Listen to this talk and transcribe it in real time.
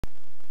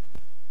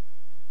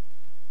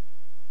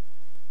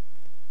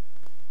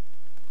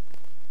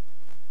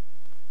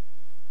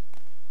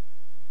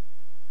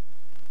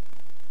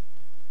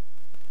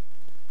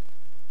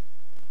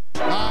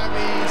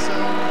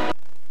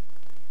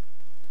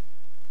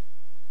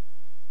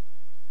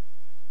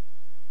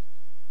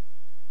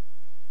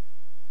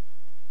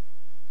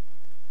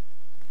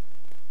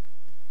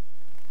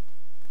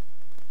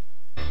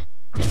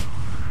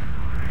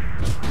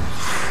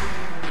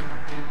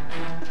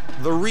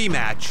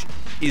rematch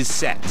is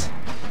set. Sweden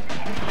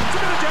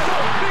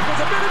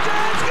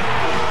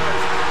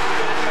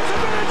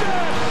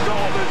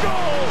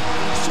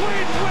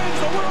wins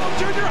the World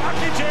Junior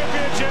Hockey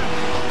Championship.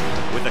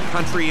 With the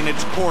country in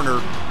its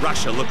corner,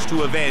 Russia looks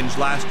to avenge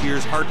last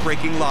year's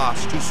heartbreaking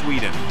loss to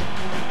Sweden.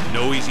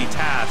 No easy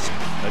task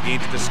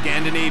against a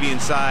Scandinavian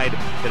side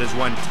that has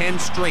won 10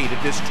 straight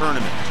at this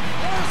tournament.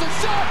 There's a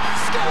shot,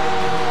 score!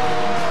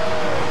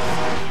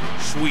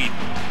 Sweden,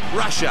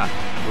 Russia,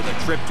 with a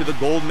trip to the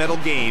gold medal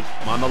game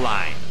on the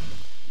line.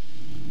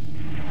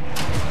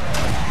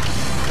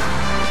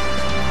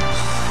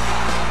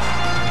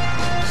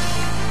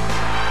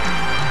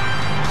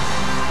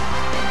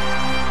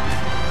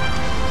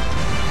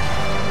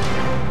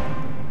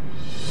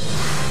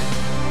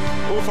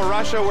 For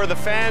Russia, where the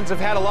fans have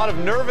had a lot of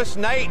nervous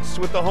nights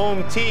with the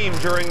home team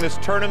during this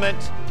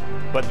tournament,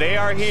 but they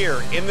are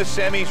here in the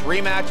semis,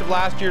 rematch of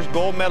last year's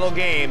gold medal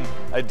game,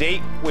 a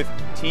date with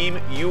Team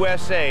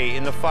USA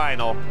in the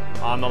final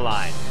on the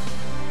line.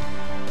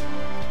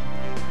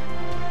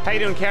 How you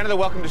doing, Canada?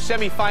 Welcome to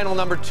semi-final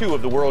number 2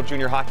 of the World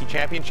Junior Hockey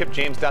Championship.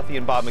 James Duthie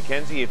and Bob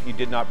McKenzie. If you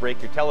did not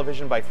break your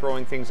television by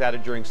throwing things at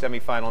it during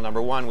semi-final number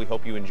 1, we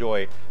hope you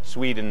enjoy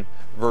Sweden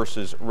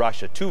versus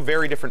Russia. 2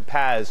 very different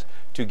paths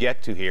to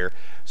get to here.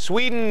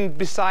 Sweden,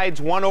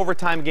 besides one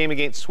overtime game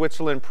against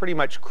Switzerland, pretty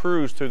much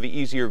cruised through the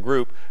easier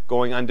group,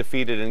 going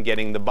undefeated and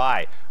getting the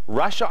bye.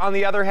 Russia, on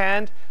the other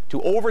hand,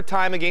 to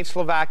overtime against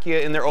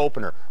Slovakia in their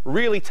opener.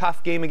 Really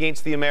tough game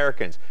against the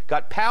Americans.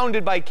 Got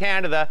pounded by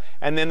Canada,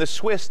 and then the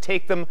Swiss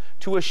take them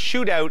to a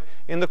shootout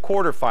in the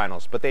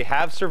quarterfinals. But they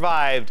have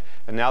survived,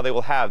 and now they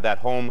will have that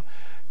home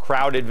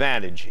crowd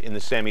advantage in the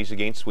semis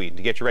against Sweden.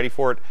 To get you ready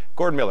for it,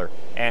 Gordon Miller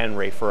and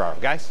Ray Ferraro.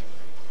 Guys?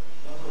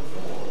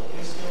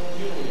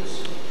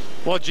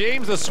 Well,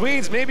 James, the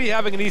Swedes may be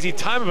having an easy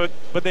time of it,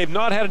 but they've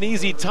not had an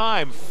easy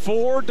time.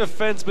 4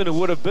 defensemen who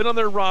would have been on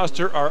their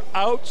roster are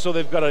out, so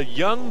they've got a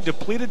young,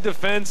 depleted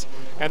defense,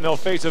 and they'll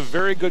face a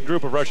very good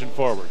group of Russian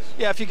forwards.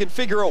 Yeah, if you can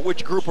figure out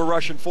which group of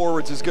Russian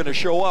forwards is going to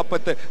show up.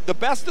 But the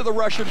best of the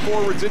Russian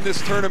forwards in this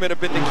tournament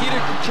have been Nikita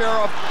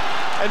Kucherov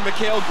and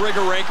Mikhail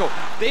Grigorenko.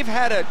 They've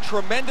had a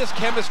tremendous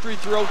chemistry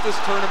throughout this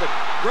tournament.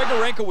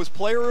 Grigorenko was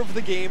player of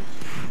the game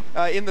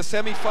in the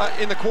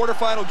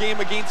quarterfinal game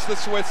against the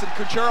Swiss, and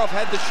Kucherov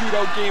had the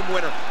shootout game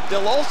winner.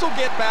 They'll also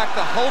get back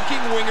the hulking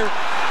winger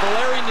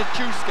Valeri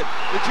Nichushkin.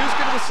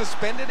 Nichushkin was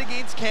suspended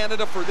against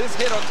Canada for this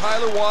hit on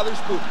Tyler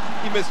Wotherspoon.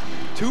 He missed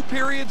 2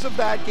 periods of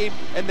that game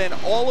and then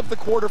all of the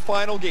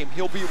quarterfinal game.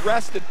 He'll be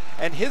rested,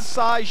 and his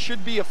size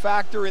should be a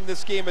factor in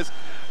this game, as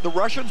the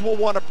Russians will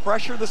want to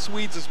pressure the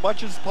Swedes as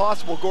much as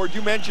possible. Gord,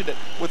 you mentioned it.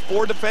 With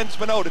 4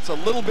 defensemen out, it's a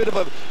little bit of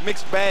a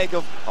mixed bag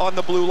on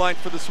the blue line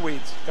for the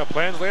Swedes. Got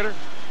plans later?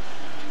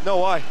 No,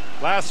 why?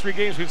 Last 3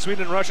 games between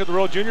Sweden and Russia at the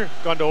World Junior,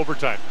 gone to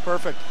overtime.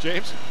 Perfect.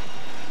 James?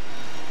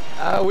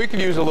 We could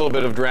use a little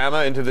bit of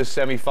drama into this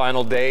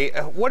semi-final day.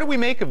 What do we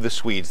make of the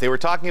Swedes? They were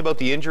talking about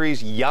the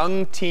injuries,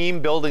 young team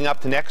building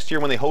up to next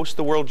year when they host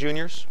the World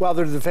Juniors. Well,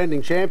 they're the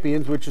defending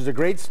champions, which is a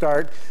great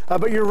start.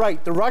 But you're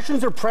right. The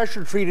Russians are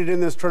pressure treated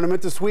in this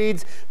tournament. The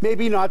Swedes,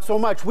 maybe not so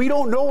much. We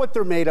don't know what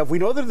they're made of. We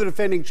know they're the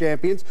defending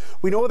champions.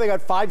 We know they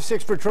got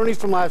 5-6 returnees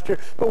from last year.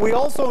 But we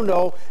also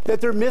know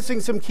that they're missing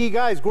some key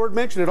guys. Gord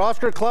mentioned it.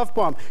 Oscar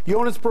Klefbom,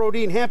 Jonas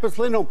Brodin, Hampus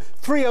Lindholm.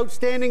 3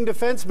 outstanding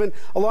defensemen,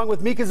 along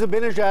with Mika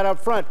Zibanejad up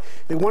front.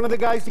 One of the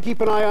guys to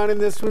keep an eye on in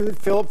this one,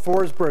 Filip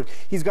Forsberg.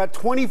 He's got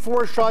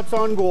 24 shots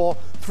on goal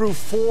through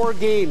 4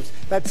 games.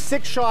 That's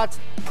 6 shots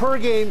per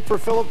game for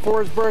Filip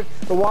Forsberg,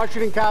 the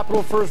Washington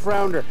Capitol first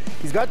rounder.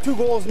 He's got 2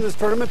 goals in this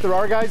tournament. There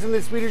are guys in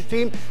the Swedish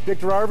team,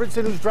 Victor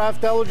Arvidsson, who's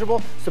draft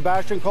eligible,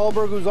 Sebastian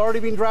Karlberg, who's already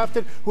been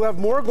drafted, who have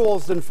more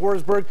goals than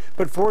Forsberg,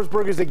 but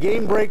Forsberg is a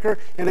game breaker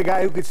and a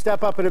guy who could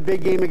step up in a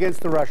big game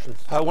against the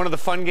Russians. One of the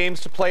fun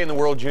games to play in the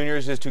World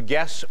Juniors is to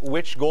guess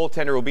which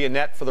goaltender will be in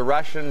net for the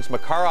Russians.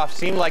 Makarov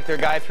seemed like their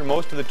guy through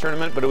most of the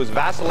tournament, but it was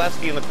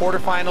Vasilevsky in the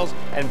quarterfinals,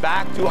 and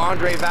back to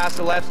Andrei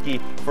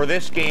Vasilevsky for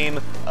this game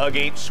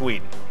against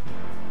Sweden.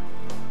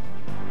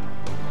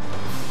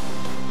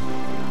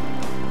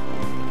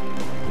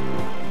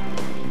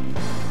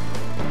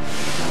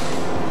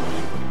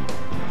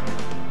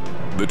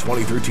 The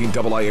 2013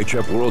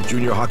 IIHF World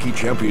Junior Hockey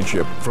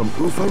Championship from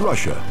Ufa,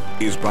 Russia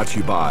is brought to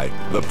you by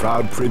the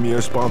proud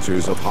premier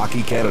sponsors of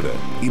Hockey Canada,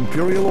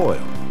 Imperial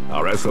Oil.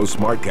 Our Esso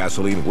Smart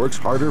Gasoline works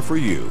harder for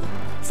you.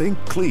 Think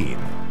clean.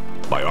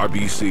 By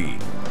RBC.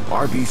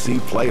 RBC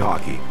Play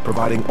Hockey,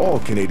 providing all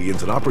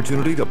Canadians an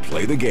opportunity to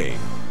play the game.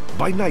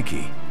 By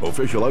Nike,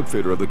 official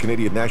outfitter of the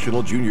Canadian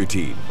National Junior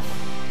Team.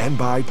 And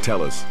by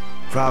TELUS,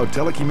 proud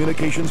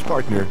telecommunications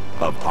partner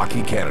of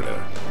Hockey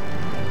Canada.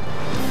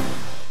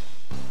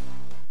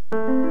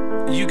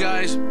 You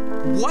guys,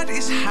 what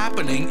is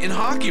happening in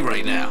hockey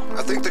right now?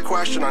 I think the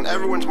question on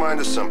everyone's mind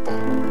is simple.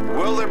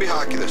 Will there be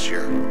hockey this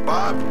year?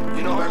 Bob,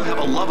 you know, I have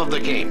a love of the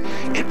game.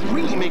 It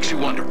really makes you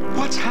wonder,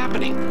 what's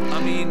happening?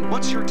 I mean,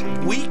 what's your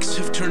take? Weeks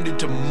have turned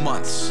into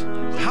months.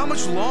 How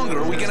much longer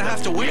are we going to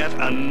have to wait? Yet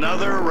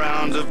another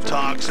round of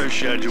talks are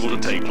scheduled to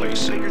take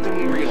place. Bigger than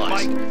we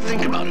realize. Mike,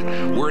 think about it.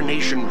 We're a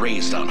nation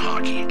raised on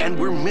hockey, and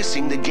we're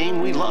missing the game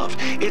we love.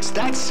 It's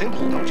that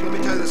simple. Don't you let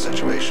me tell you the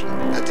situation.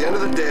 At the end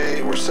of the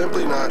day, we're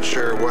simply not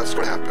sure what's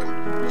going to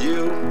happen.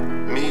 You,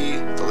 me,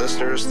 the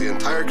listeners, the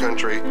entire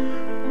country,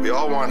 we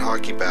all want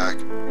hockey back,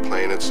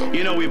 plain and simple.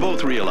 You know, we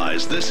both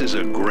realize this is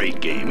a great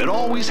game. It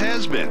always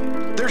has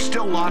been. There's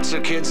still lots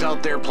of kids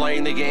out there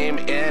playing the game,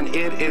 and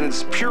it in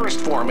its purest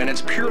form, in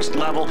its purest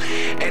level,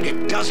 and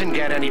it doesn't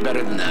get any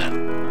better than that.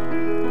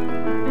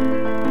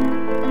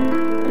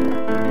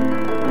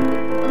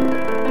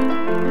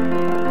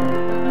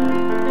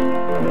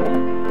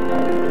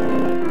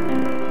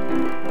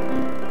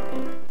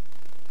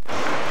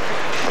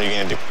 What are you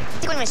gonna do?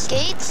 Take away my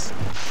skates?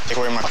 Take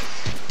away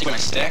my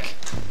stick?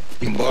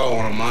 You can borrow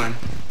one of mine.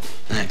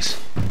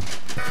 Thanks.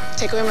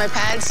 Take away my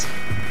pads?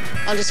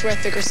 I'll just wear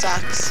thicker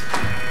socks.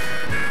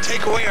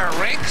 Take away our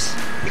rinks?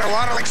 A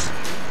lot of lakes.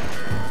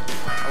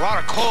 A lot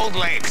of cold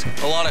lakes.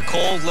 A lot of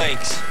cold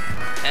lakes.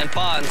 And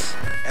ponds.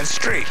 And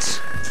streets.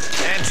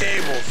 And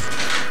tables.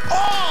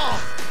 Oh!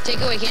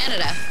 Take away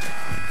Canada.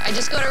 I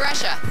just go to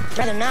Russia.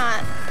 Rather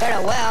not, but I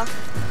will.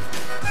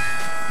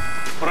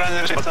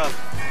 What's up?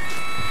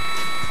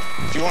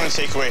 If you want to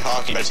take away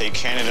hockey, you better take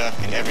Canada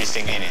and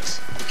everything in it.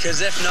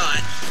 Because if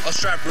not, I'll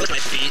strap ropes to my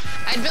feet.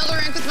 I'd build a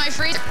rink with my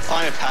freezer.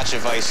 Find a patch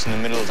of ice in the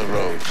middle of the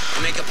road.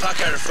 And make a puck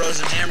out of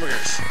frozen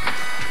hamburgers.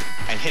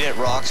 And hit at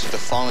rocks with a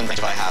fallen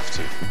if I have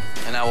to.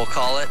 And I will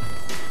call it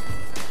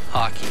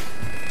hockey.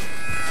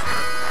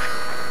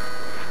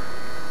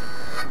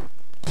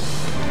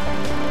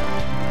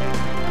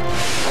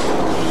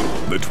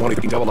 The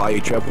 2015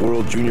 IHF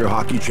World Junior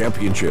Hockey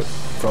Championship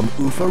from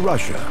Ufa,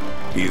 Russia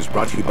is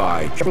brought to you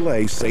by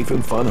Chevrolet Safe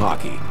and Fun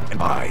Hockey and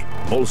by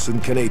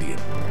Molson Canadian,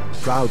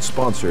 proud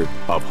sponsor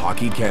of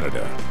Hockey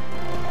Canada.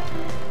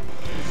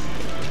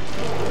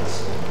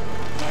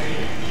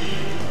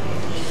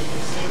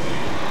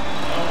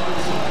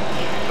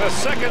 The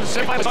second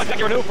semi-final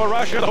here in Ufa,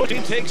 Russia. The host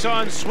team takes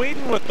on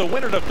Sweden with the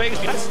winner to face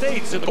the United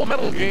States in the gold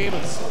medal game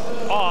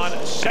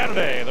on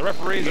Saturday. The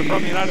referees are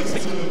from the United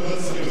States,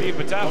 Steve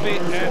Patafi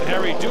and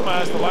Harry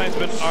Dumas. The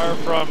linesmen are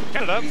from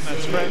Canada.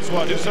 That's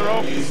Francois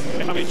Dussero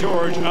and Tommy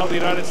George of the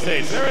United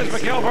States. There is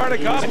Mikhail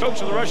Bardakov,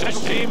 coach of the Russian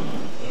national team.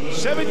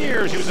 7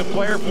 years he was a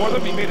player for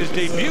them. He made his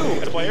debut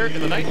as a player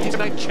in the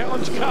 1999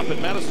 Challenge Cup at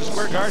Madison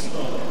Square Garden.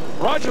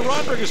 Roger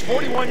Rondberg is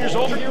 41 years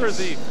old here as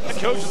the head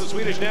coach of the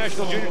Swedish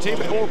national junior team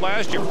with gold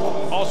last year.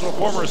 Also a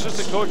former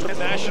assistant coach for the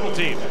national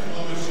team.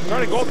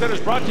 Starting goaltender is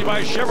brought to you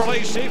by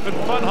Chevrolet Safe and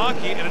Fun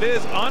Hockey, and it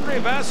is Andrei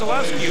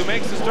Vasilevsky who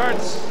makes the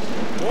starts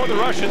for the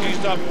Russians. He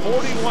stopped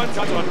 41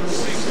 shots on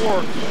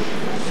 44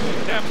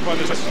 attempts by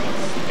the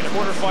in a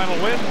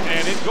quarterfinal win.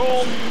 And in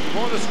goal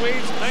for the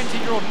Swedes,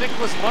 19-year-old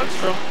Nicholas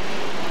Lundstrom.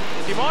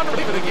 Came on to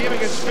the game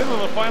against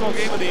Finland, the final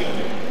game of the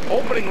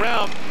opening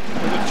round.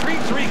 It was a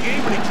 3-3 game,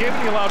 but he came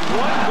in. He allowed 1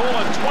 goal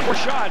on 24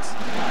 shots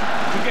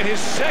to get his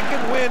second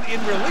win in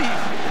relief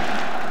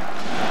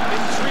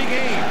in 3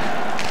 games.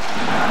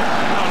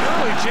 Now, an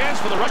early chance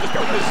for the Russians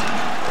was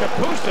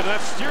Kapustin, and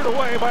that's steered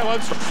away by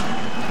Lundstrom.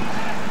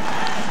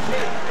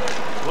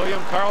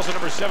 William Karlsson,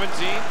 number 17,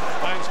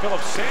 finds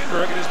Philip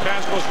Sandberg, and his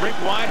pass goes rink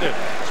wide to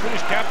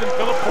Swedish captain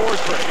Philip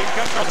Forsberg. He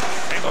comes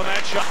hangs on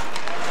that shot.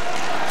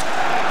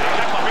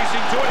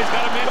 Racing to it, he's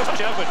got a man but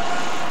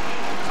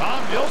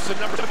Tom Nilsson,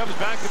 number 7, comes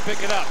back to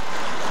pick it up.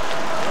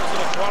 There's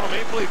the Toronto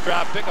Maple Leaf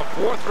draft pick, a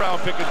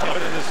 4th-round pick in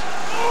this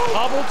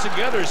cobbled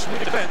together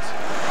Swedish defense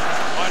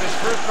on his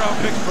 1st-round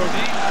picks,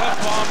 Brody,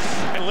 Puffbaum,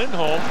 and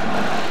Lindholm.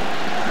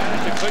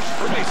 And to clinch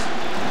for Mason.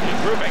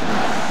 Improving.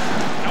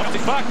 Now it's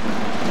the puck.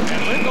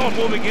 And Lindholm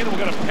moving in.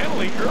 We've got a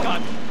penalty early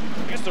on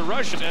against the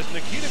Russians as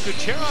Nikita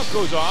Kucherov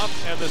goes off,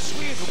 and the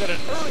Swedes will get an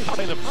early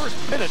penalty in the first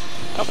minute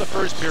of the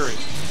first period.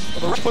 Well,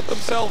 the Russians put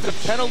themselves in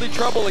penalty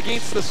trouble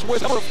against the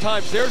Swiss a number of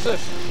times. There's a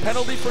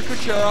penalty for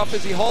Kucherov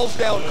as he hauls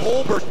down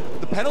Colbert.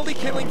 The penalty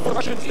killing for the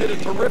Russians did a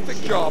terrific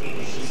job.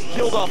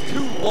 Killed off 2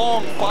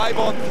 long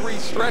 5-on-3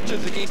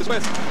 stretches against the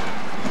Swiss.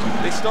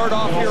 They start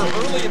off here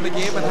early in the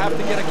game and have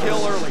to get a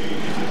kill early.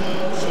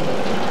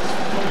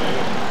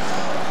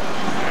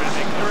 And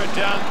they clear it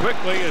down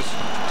quickly as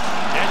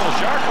Daniel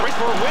Zharkov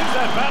wins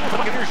that battle.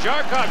 Look at here,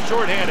 Zharkov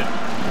shorthanded.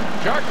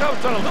 Zharkov's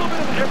done a little bit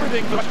of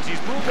everything for the Russians.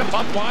 He's moved up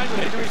line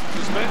with injuries and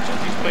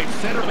suspensions. He's played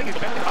center, he's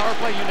played power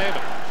play, you name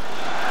it.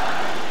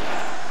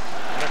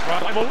 And across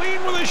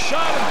Moline with a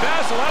shot, and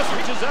Vasilevsky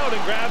reaches out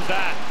and grabs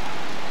that.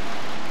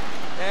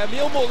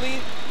 Emil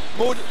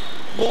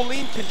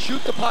Moline can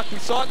shoot the puck. We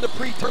saw it in the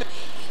pre-tournament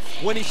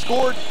when he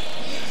scored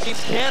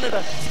against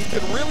Canada. He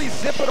can really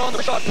zip it on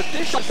the shot, but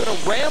this shot's going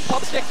to ramp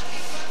up sticks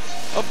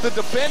of the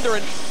defender,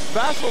 and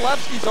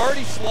Vasilevsky's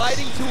already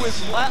sliding to his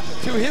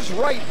left, to his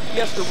right. He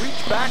has to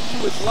reach back to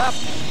his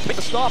left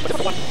to stop it.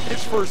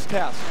 His first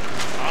test.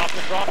 Off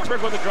the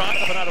Forsberg with a drive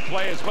and out of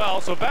play as well.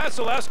 So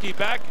Vasilevsky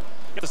back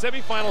The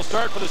semifinal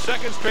start for the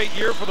second straight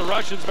year for the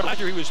Russians. But last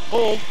year he was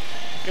pulled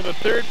in the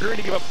third period.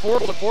 He gave up 4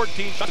 to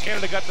 14 shots.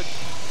 Canada got the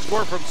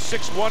score from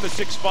 6-1 to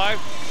 6-5.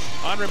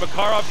 Andrei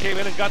Makarov came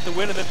in and got the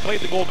win and then played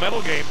the gold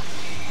medal game.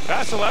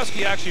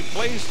 Vasilevsky actually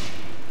plays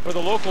for the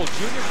local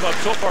junior club.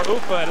 So far,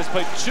 Ufa has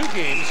played 2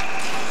 games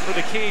for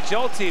the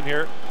KHL team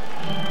here.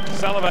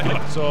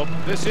 So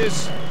this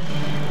is,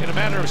 in a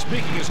manner of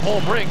speaking, his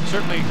home rink.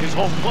 Certainly his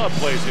home club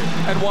plays here.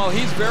 And while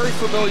he's very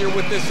familiar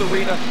with this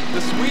arena,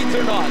 the Swedes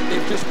are not.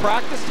 They've just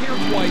practiced here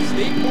twice.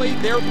 They played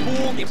their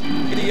pool games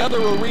in the other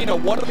arena.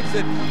 One of the things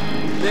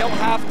that they'll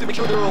have to make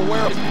sure they're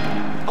aware of is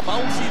how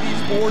bouncy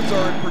these boards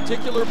are, in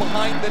particular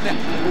behind the net.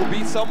 It will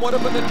be somewhat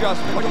of an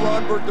adjustment. Like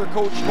Rodberg, their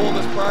coach, told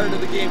us prior to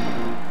the game,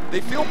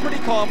 they feel pretty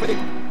confident.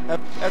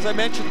 As I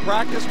mentioned,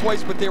 practiced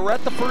twice, but they were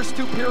at the first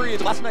 2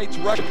 periods. Last night's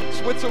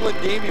Russia-Switzerland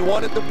game, he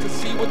wanted them to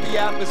see what the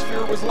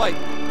atmosphere was like.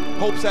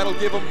 Hopes that'll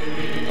give them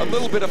a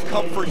little bit of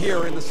comfort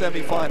here in the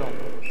semifinal.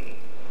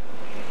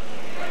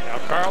 Now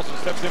Carlson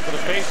steps in for the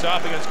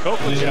face-off against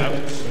Koklachev.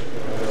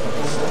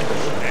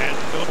 And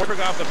Forsberg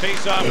off the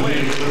face-off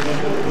lane.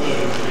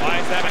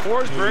 Slides that.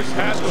 Forsberg's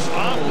pass was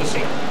off the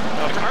seat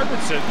of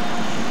Arvidsson.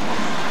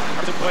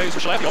 Arvidsson plays for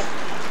Skellefteå,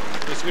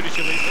 the Swedish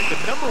Elite League, the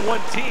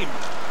 #1 team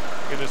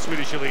in the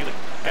Swedish Elite League.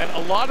 And a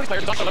lot of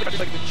players, like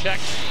the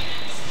Czechs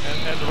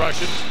and the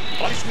Russians,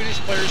 a lot of Swedish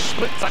players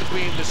split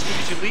between the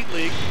Swedish Elite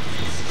League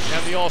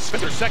and the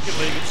All-Switzer Second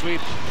League in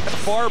Sweden. A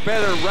far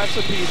better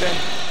recipe than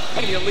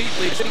the Elite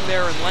League, sitting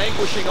there and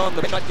languishing on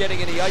the bench, not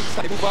getting any ice.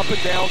 They move up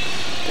and down.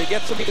 They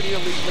get some in the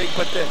Elite League,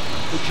 but the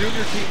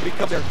junior team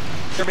becomes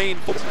their main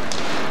focus.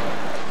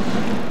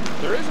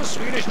 There is a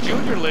Swedish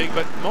Junior League,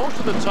 but most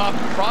of the top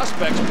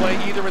prospects play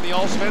either in the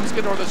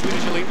Allsvenskan or the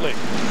Swedish Elite League.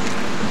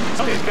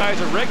 Some of these guys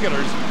are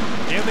regulars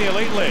in the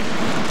Elite League.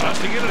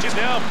 Busting in is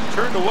now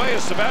turned away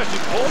as Sebastian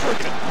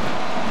Kohlberg.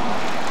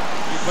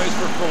 He plays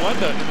for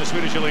Frölunda in the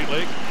Swedish Elite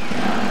League.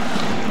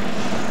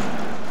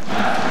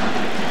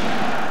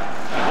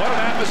 And what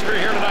an atmosphere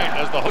here tonight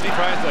as the Hoodie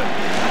tries to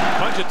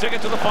punch a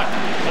ticket to the puck.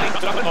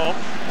 Up at home.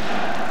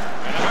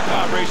 And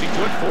Markov racing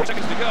to it. 4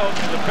 seconds to go.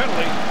 And the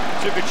penalty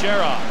to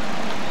Kucherov.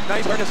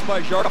 Nice awareness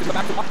by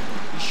Zharkov.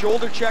 He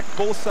shoulder checked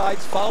both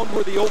sides, found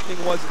where the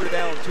opening was. They're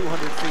down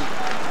 200 feet.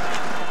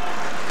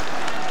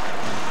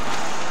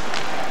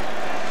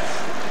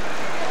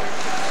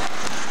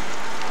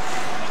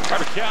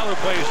 Carver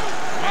plays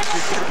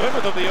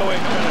Plymouth of the OA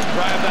and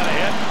drive that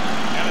ahead,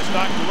 and it's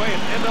knocked away,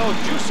 and Emil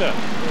Jusa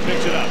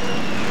picks it up.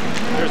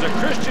 There's a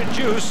Christian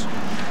Juice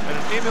and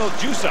an Emil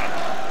Jusa.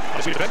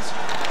 Defense.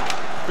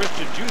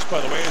 Christian Juice, by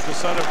the way, is the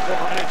son of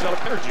former NHL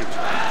player Juice.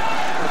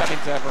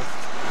 Best ever.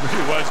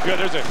 He was good.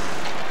 There's a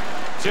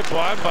tip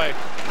on by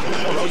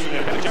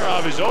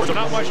Kucherov is over, so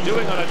not much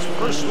doing on its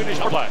first Swedish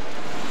play.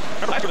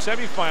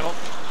 Semi-final.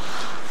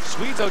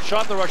 Swedes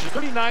outshot the Russians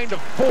 39-4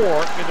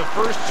 in the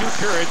first 2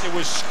 periods. It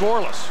was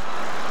scoreless.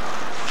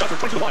 Shot for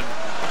 21 in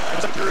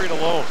the second period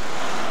alone.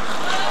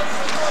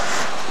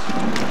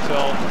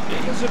 So,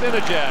 Igor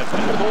Zibanejad,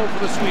 the goal for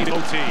the Swedes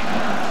OT.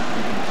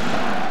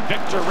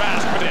 Victor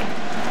Rasmussen.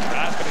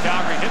 Rasmussen,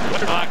 Calgary, hit the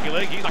Western Hockey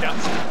League. He's knocked out.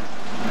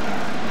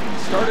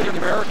 Started in the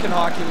American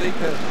Hockey League,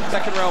 the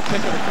second-round pick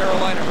of the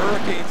Carolina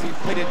Hurricanes. He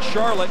played in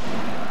Charlotte.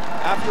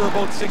 After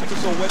about 6 or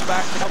so, went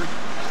back to Calgary,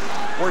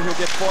 where he'll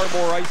get far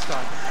more ice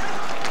time.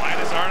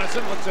 Linus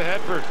Arneson looks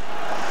ahead for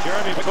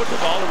Jeremy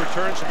Football, who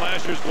returns from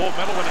last year's gold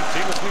medal winning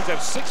team. The Swedes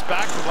have 6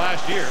 back from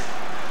last year.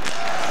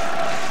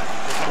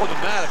 More than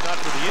that, if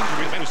not for the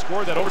injury, the man who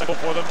scored that overtime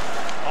for them,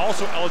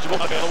 also eligible,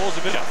 available as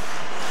a video.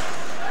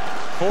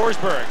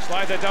 Forsberg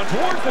slides that down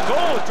towards the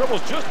goal. It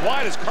dribbles just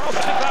wide as Carlson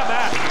hit on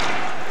that.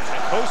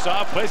 And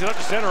Kosov plays it up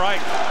to center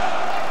right.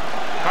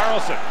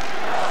 Carlson.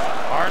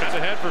 Arneson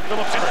ahead for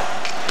Philip Sandberg.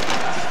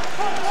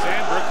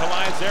 Sandberg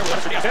collides there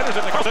with Sanders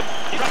in the Carlson.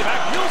 He drops it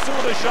back. Nielsen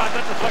with a shot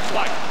that deflects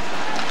wide.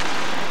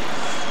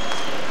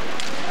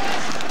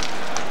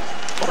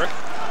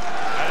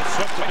 And it's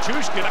swept by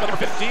Chushkin, number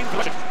 15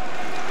 for the Russians.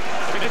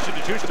 We mentioned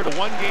Chushkin for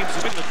 1 game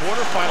in the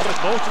quarterfinals.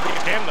 That's most of the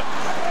Canada.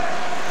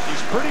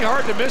 He's pretty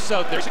hard to miss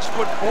out there.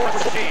 6'4"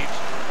 for the cage.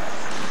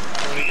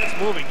 When he gets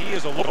moving, he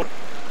is a load.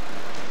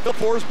 Phil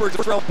Forsberg's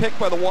first-round pick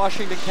by the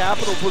Washington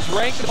Capitals was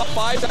ranked top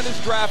 5 in his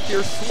draft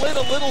here, slid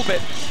a little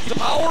bit. He's a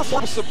power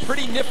forward, some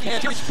pretty nifty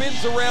hands. He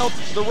spins around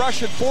the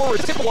Russian forward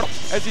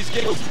as he's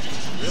getting.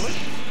 Really?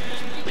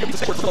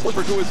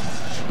 Forsberg, who is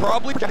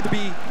probably projected to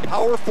be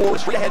power forward,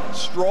 straight ahead,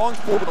 strong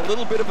forward, a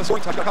little bit of a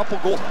scoring touch, a couple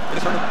goals in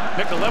his tournament.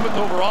 Picked 11th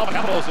overall by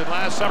Capitals in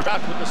last summer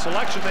draft with the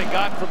selection they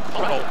got from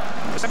Colorado,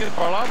 the second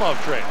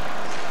Varlamov trade.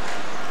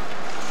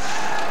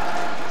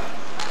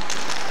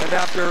 And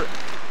after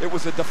it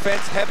was a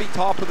defense-heavy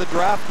top of the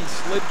draft, he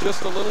slid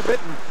just a little bit,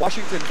 and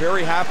Washington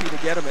very happy to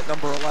get him at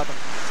number 11.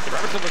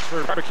 Robertson looks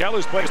for Michael,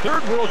 who's playing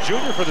 3rd World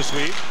Junior for the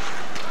Swedes.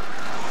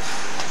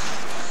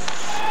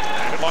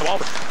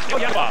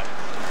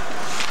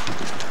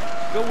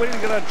 Still waiting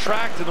to get on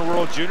track to the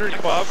World Junior.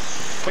 Yakubov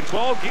played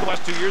 12 games the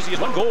last 2 years. He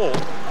has 1 goal,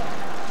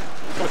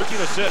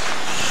 13 assists.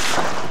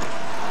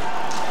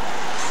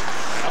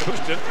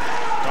 Houston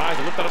tries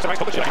to lift that up. Knock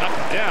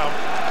him down.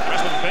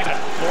 Wrestling Bengtson.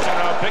 Force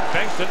around Big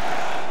Bengtson.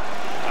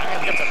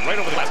 And gets it right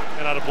over the glass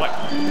and out of play.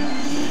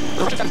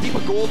 They're trying to keep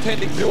a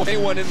goaltending to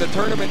anyone in the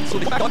tournament. So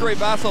Andre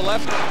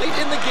Vasilevsky late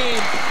in the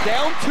game,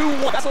 down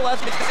 2-1.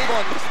 Vasilevsky makes the save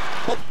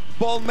on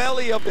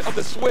Balmelli of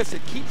the Swiss.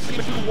 It keeps it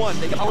 2-1.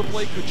 They get power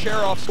play.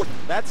 Kucherov scores.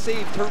 That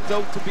save turns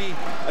out to be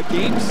a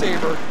game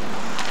saver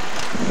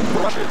for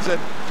Russians. And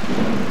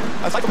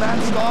aside from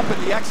that stop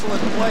and the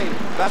excellent play,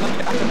 Vasilevsky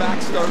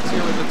back-to-back starts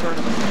here in the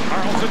tournament.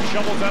 Carlson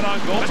shovels that on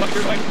goal.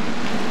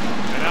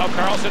 And now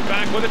Carlson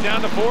back with it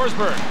down to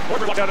Forsberg.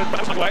 Forsberg down it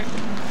back away.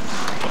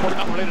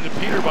 Not related to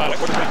Peter, by the way.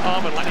 Pretty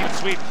common, landing in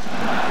Sweden.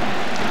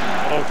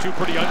 Oh, two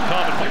pretty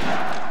uncommon players.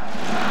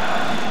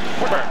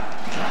 Forsberg.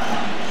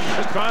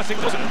 Just crossing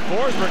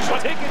Forsberg. So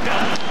taken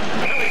down.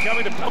 Penalty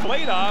coming to pull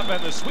late off,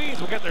 and the Swedes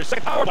will get their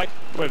second power play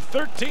with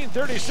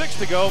 13:36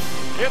 to go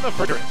in the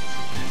first.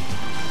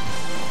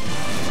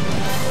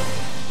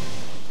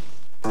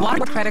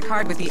 Want a credit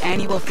card with the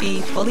annual fee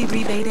fully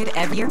rebated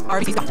every year?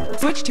 RBC's got it.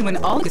 Switch to an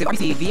all-inclusive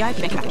RBC VIP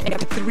banking package and up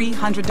to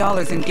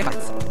 $300 in gift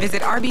cards.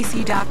 Visit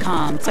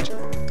rbc.com.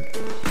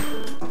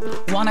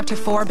 Want up to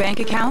 4 bank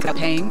accounts without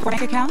paying for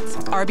bank accounts?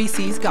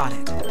 RBC's got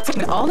it. Switch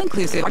to an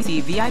all-inclusive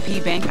RBC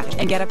VIP bank package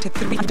and get up to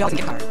 $300 in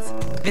gift cards.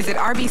 Visit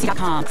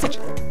rbc.com.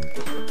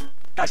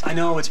 Guys, I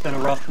know it's been a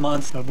rough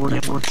month, but we're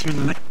going to work through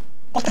the night.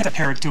 What's that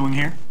parrot doing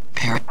here?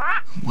 Parrot?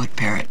 What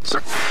parrot?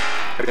 Sir,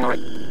 everything all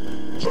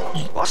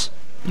right? Boss?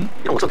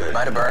 What's okay?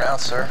 Might have burned out,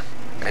 sir.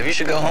 Maybe you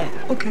should go home.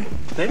 Okay.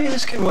 Maybe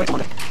this can wait.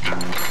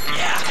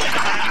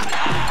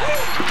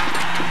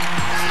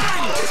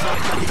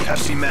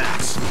 FC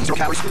Max.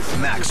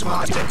 Max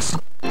Optics.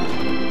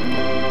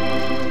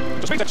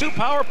 So speaks of 2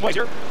 power plays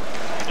here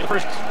in the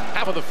first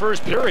half of the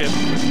first period.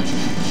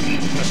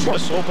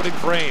 This opening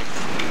frame.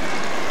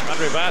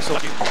 Andre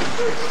Vasilevsky.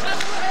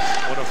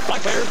 One of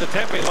 5 players the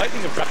Tampa Bay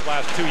Lightning have dropped the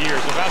last 2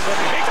 years. So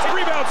Vasilevsky makes a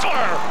rebound.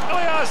 Star!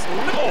 Elias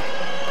Little!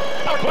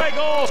 Power play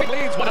goal. He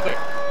leads 1-0.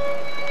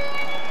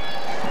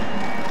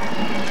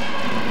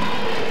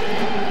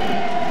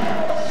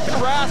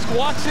 Rask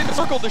walks in the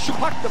circle to shoot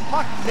puck. The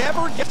puck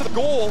never gets to the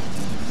goal.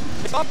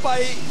 It's up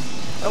by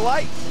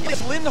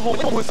Elias Lindholm,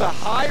 who was a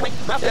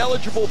high-ranked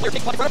draft-eligible player.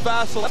 Takes front of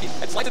Vasilevsky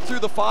and slides it through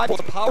the 5. It's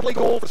a power play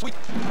goal for Sweden.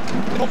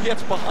 Lindholm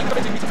gets behind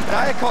him.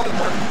 Diakon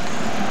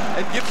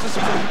and gives us a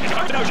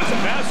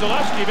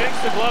Vasilevsky makes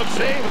the glove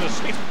save with a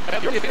sweep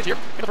at the here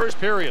in the first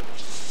period.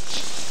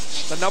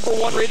 The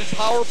 #1 rated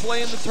power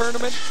play in the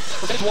tournament.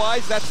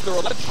 Percentage-wise, that's their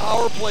 11th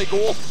power play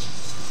goal.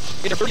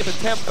 In a first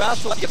attempt,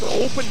 Vasilevsky gets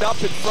opened up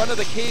in front of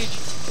the cage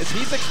as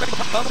he's expecting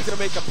He's going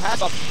to make a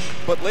pass up,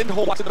 but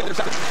Lindholm walks in the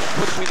interception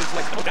between his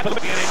legs. The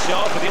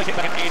NHL for the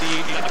back in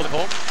 88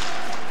 Lindholm.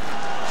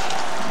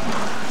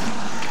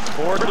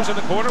 Forsberg's in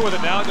the corner with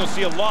it now. You'll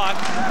see a lot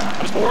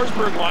of his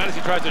Forsberg line as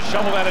he tries to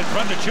shovel that in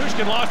front.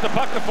 Nichushkin lost the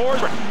puck to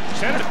Forsberg.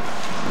 Centered it.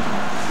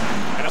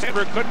 And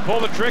Sandberg couldn't pull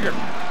the trigger.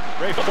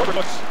 Ray Forsberg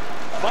looks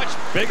much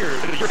bigger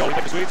than the year ago.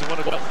 The Swedes have won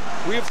a goal.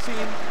 We have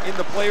seen in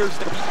the players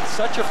that are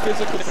such a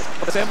physical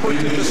December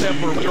to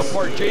December. We are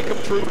part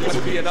Jacob Trudeau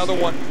would be another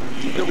one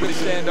that really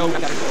stand out.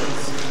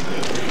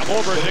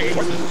 Over taking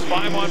this is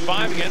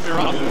 5-on-5 again. They're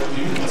up.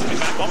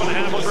 Back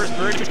 1.5 on first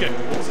period.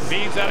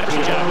 Feeds out of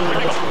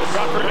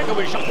Drop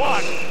we shot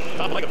block.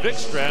 Not like a big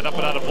strand up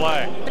and out of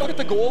play. Look at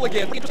the goal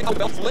again.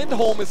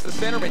 Lindholm is the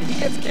centerman. He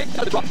gets kicked out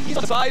of the drop. He's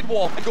on the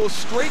sidewall and goes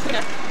straight to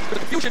the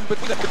confusion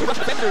between the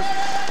Russian defenders.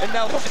 And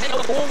now he's hanging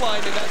on the goal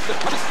line, and that's the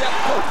first step.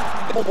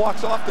 Lindholm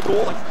walks off the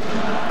goal line.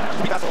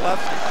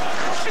 Vasilevsky.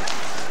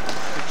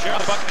 Share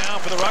the puck now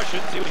for the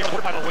Russians. He was the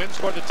quarterfinal win.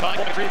 Scored the tie.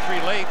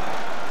 3-3 late.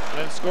 And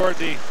then scored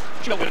the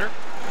shootout winner.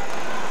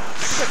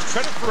 He gets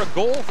credit for a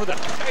goal for that.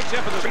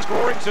 IHF in the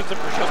scoring system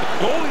for shootout.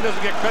 The goalie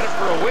doesn't get credit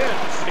for a win.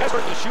 He has the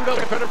shootout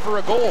get credit for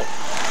a goal.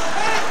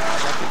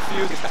 I'm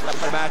confused. He's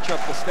to match up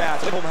the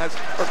stats. Lindholm has,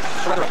 or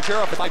rather,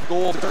 Sheriff has 5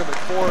 goals in the tournament,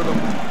 4 of them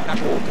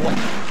actual play.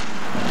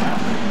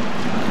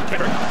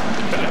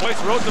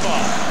 Place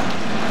Roosevelt.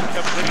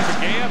 Comes Dennis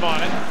Gam on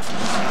it.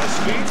 The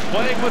Swedes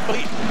playing with the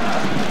lead.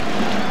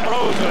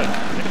 Rose with it.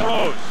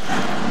 Rose.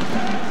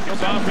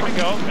 Goes off, here we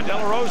go. And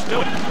Delarose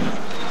still.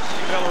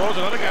 Delarose,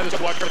 another guy that's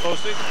watched very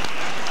closely.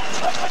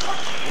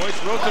 Royce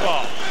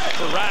Roosevelt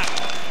for Rapp.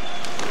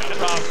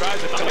 Tom tries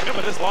to knock him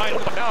with this line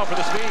now for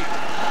the speed.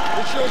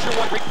 This shows you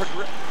what great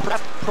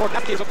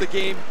prognosticators of the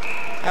game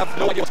have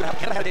no idea what's going to happen.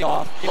 Canada had a day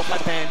off. They don't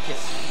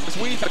pancakes. The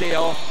Swedes had a day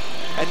off,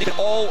 and they get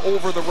all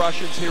over the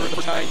Russians here in the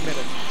first 9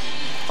 minutes.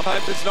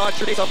 Sometimes it's not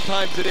true,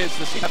 sometimes it is.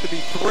 The Swedes have to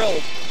be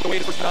thrilled the way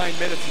the first 9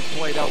 minutes is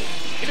played out.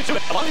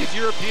 A lot of these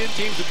European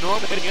teams have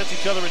normally hit against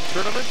each other in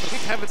tournaments, but we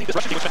haven't seen this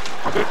Russian team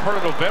a good part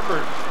of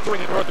November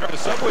touring in North America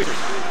subways.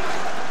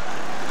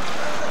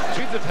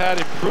 Swedes have had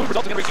improved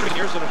results in recent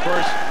years, and of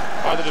course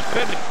are the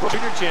defending World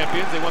Junior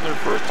champions. They won their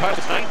first title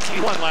since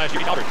 1991 last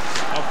year. Now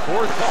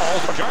 4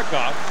 calls for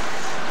Jarkov.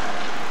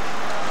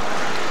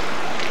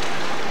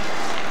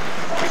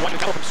 He won the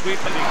title from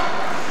Sweden in the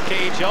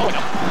KHL.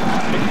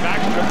 Big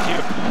backstrip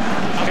team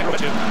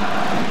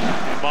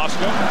in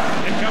Moscow.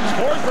 In comes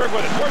Forsberg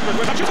with it. Forsberg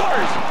with it. She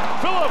scores!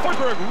 Philip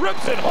Forsberg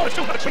rips it. Oh, it's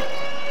too much. Oh,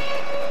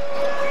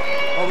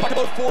 we talked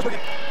about Forsberg.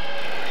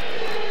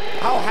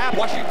 How happy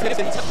Washington is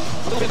that he's a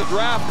little bit in the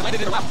draft and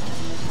landed in the left.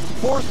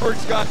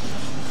 Forsberg's got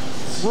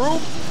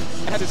room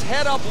and has his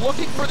head up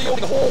looking for the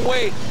opening the whole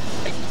way.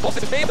 And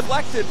his name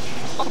deflected,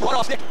 run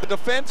off stick, the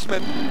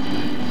defenseman,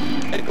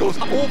 and it goes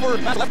over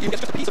that left, he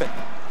gets just a piece of it.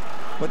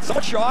 But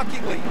somewhat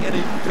shockingly, in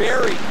a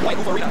very light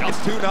arena, it's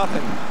 2-0.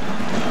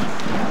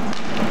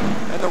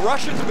 And the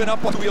Russians have been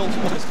up on the wheels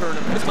for this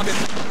tournament. This has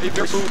been a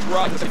very smooth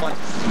run to the finals.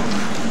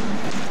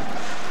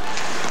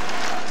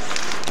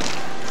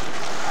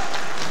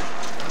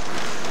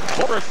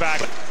 Forsberg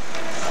back.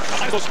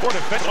 I will score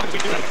defense.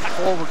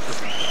 Forward.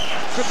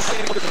 Couldn't play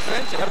any other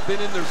defense. They haven't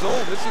been in their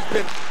zone. This has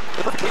been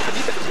the perfect case of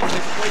defense.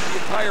 They've played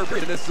the entire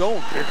period in this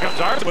zone. Here comes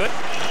Arns with it.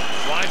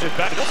 Lines it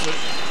back to Nilsson.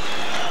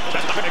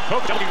 That's not going to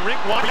coach. Jumping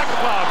rink one.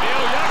 Yakubov. Neil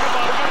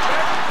Yakubov.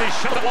 They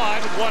shut the line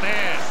with one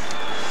hand.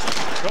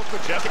 Kovac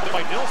checking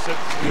by Nilsson.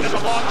 There's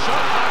a long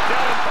shot. Knocked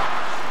down.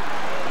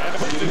 And the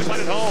Bruins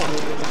decide at home.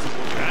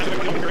 And the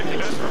great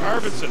for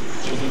Arvidsson.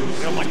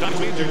 You know, like that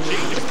means they're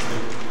changing.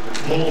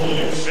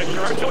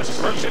 Victor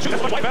Arvidsson.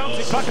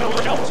 Bouncing puck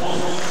over help.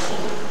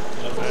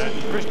 And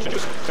Christian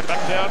back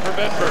down for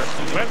Benberg.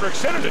 Benberg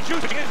centers it,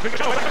 shoots again. Benberg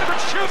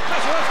shoots.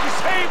 Vasilevsky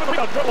save with the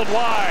rebound, dribbled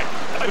wide.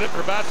 That's it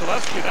for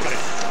Vasilevsky.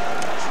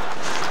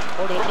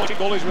 Or to the looking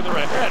goalies with the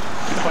red. I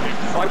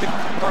think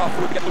Karloff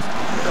would get loose.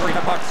 Very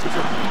high puck.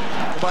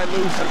 By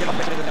loose, I get up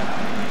into the net.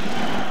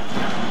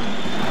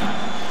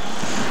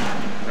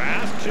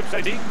 Rask chips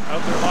ID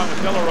out there along with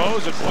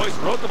Delarose and Boyce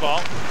wrote the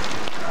ball.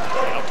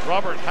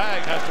 Robert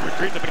Hagg has to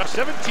retreat. The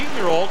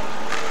 17-year-old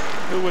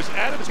who was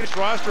added to this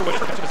roster when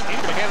he was in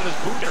Canada's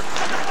booster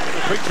in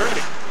the big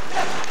tournament.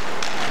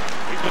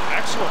 He's been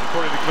excellent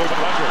according to Coach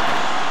Roger.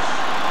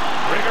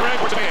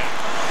 Grigorenko to man.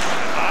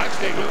 Hagg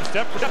stayed with him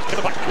step for step.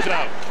 Puts it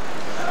out.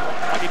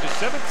 Hockey to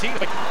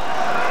 17. That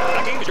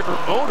game is your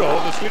Modo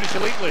of the Swedish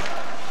Elite League.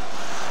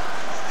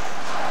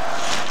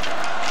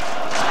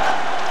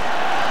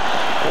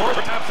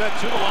 Forsberg taps that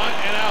to the line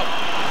and out.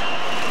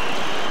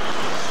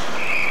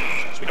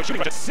 Sweden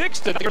shooting at 6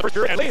 to the first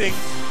period and leading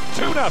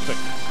 2-0.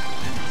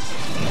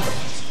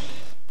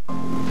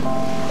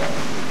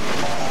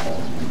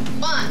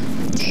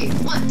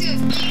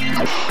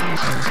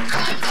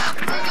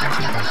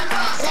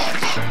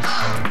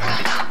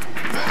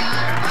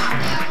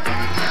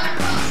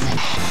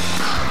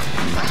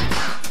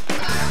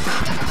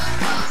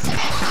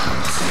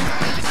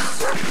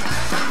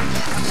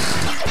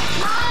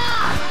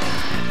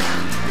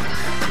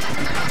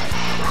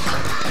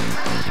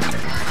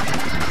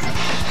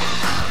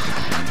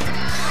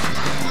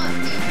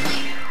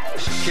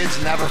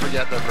 Kids never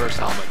forget their first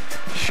helmet.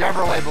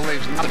 Chevrolet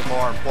believes nothing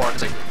more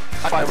important.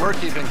 That's why we're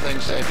keeping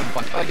things safe and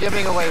fun by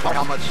giving away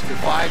helmets to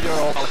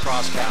 5-year-olds all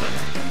across Canada.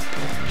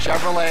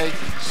 Chevrolet,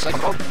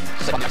 Signal,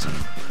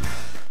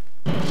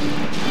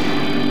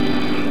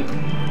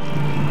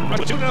 A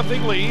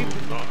 2-0 lead.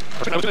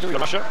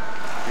 Russia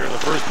here in the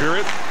first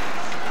period.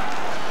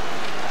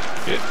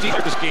 15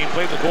 of this game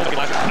played in the goal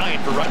last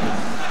 9 for Russia.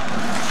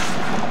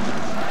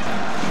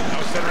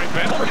 Now centering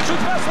Ben.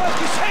 Shoots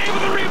Vasilevsky, save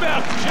with the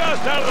rebound.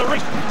 Just out of the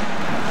reach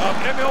of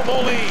Emil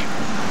Molin.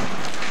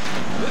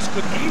 This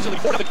could easily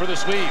be 4-0 for the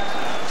Swedes.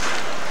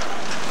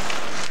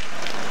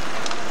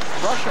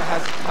 Russia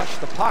hasn't touched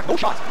the puck. No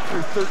shots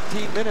through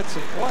 13 minutes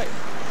of play.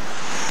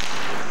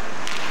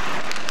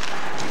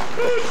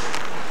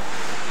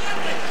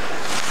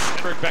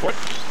 Backward.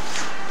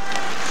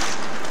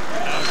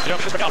 Now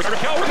jumps to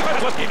Raquel.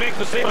 Vasilevsky makes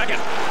the save again.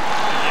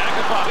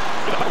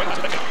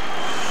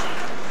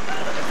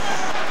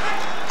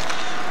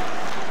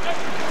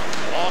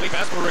 All the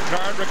pass for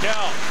Ricard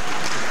Raquel.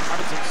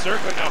 Arvidsson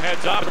circling now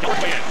heads up.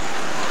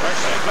 Right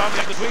side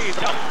dominates the Swedes.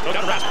 Go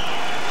down to Rask.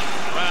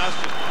 Rask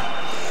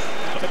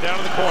puts it down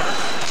in the corner.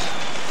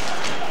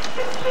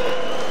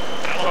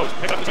 Delarose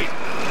picks up the Swedes.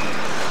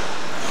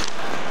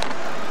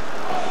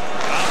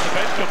 Off the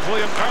bench comes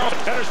William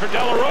Karlsson. Centers for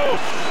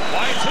Delarose.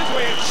 Winds his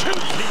way and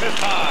shoots. He missed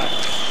high.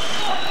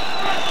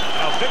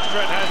 Now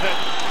Vikstrand has that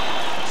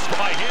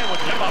by him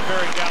with Yakubov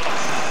bearing down.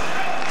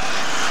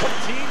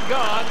 14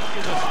 gone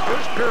in the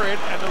first period,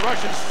 and the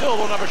Russians still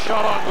don't have a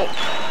shot on goal.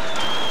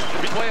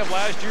 Replay of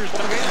last year's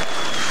game.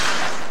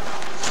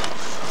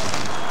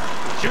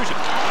 Fusion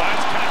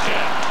finds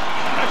Kachev.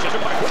 Kachev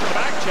took by quarter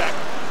back check.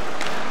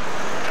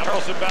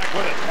 Karlsson back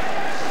with it.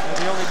 And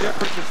the only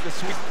difference is the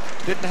Swedes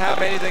didn't have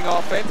anything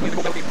offensively.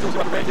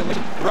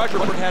 Roger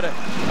had a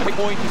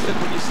point. He said,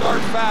 when you start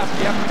fast,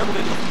 you have to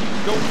remember that you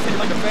don't feel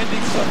like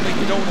defending something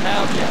you don't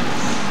have yet.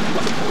 You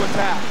look to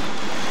attack.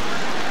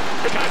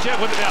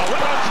 Kachev with it now.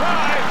 Right on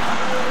try.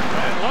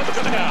 And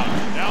Lundqvist down.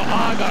 Now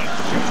Hagg on it.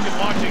 Schutzkin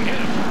watching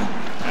him.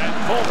 And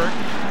Colbert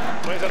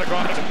plays that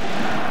across.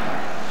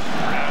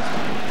 As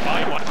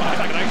line one.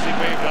 Like an icing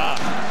waved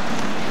off.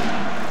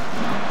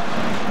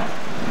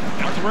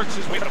 Now he works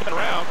his way up and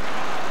around.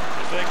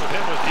 The thing with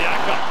him was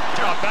Diakov.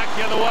 Back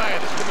the other way.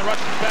 This has been the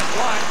Russians' best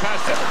line.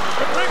 Past Zimmer.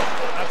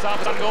 That's off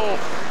the goal.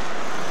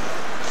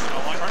 Now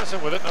Arnes Arneson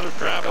with it, another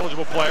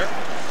draft-eligible player.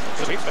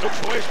 So he's no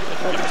choice with the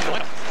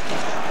lineup.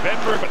 Ben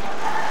Bergman.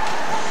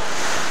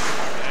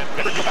 And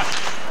Ben Bergman back.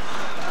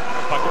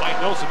 Puck Ryan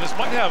Nilsson. This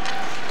might have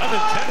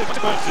unintended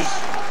consequences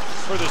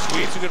for the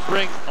Swedes, who could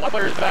bring a lot of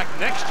players back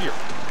next year.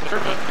 The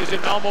tournament is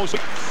in almost.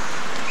 And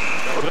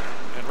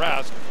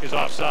Rask is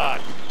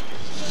offside.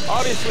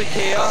 Obviously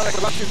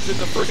chaotic Russians in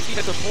the first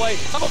minute of play.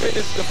 Some of it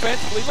is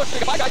defensively. Look,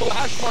 my guy go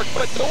hash mark,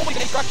 but nobody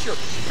can structure.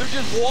 They're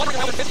just wandering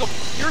around the middle.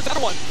 Here's another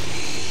one.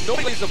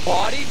 Nobody lays a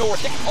body nor a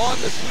stick on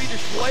the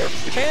Swedish player.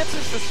 The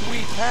chances the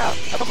Swedes have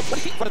come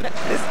 20 feet in front of the net.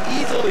 This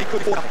easily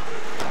could be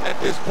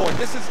at this point.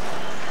 This is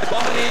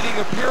dominating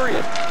a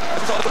period.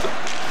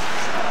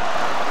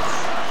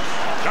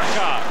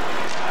 Jarkov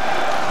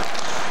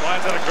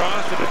slides out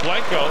across to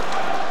Dublenko.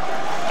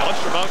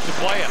 Elstrom out to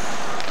play it.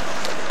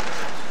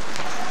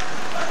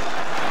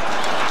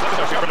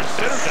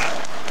 Considers that.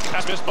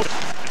 Pass missed.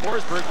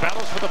 Forsberg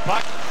battles for the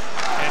puck.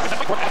 And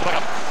look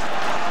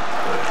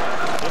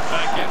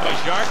back in by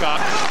Jarkov.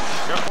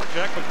 Jarkov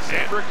check, but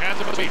Sandberg hands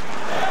him a beat.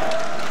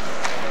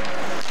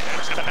 And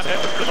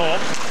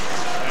Holmes.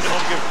 And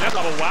Holmes gives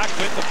Netlov a whack,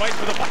 wins the fight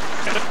for the puck.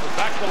 And it was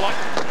back to the line.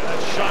 And a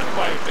shot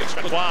by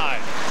Bigstrand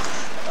wide.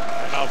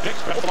 And now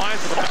Bigstrand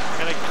lines for the puck.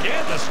 And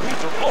again, the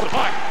Swedes are over the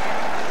puck.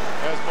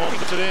 As Holmes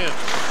puts it in.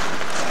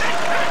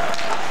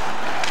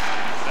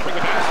 Now bring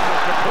the pass to the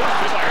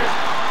players.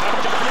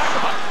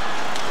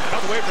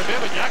 Out away from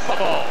him and Yakupov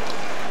ball.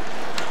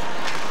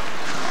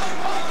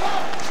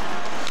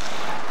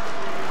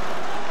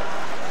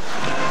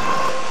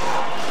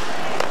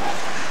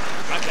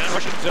 Got down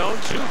Russian zone,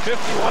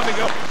 2:51 to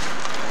go.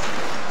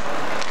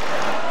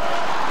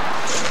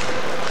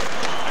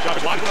 Job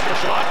is locked up for a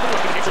shot. And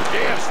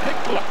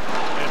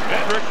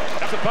Bedrick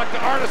has the puck to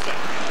Arneson.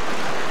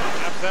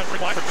 After that, Rick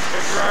Leifert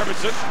for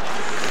Arvidsson.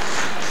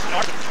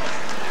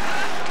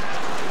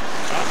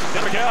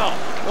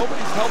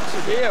 Nobody's helped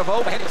Sergeyev.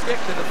 Overhanding stick.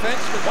 The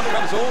defenseman running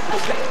around his own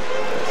stick.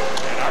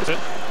 And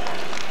Arvidsson.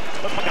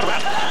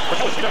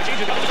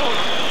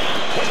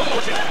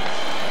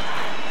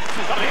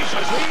 Domination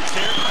of Swedes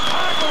here.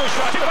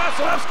 Shot.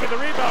 Vasilevsky, the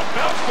rebound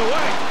bounced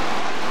away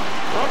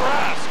from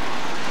Rask.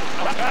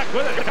 Now back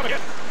with it. Here come again.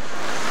 2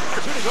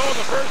 to go in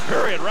the first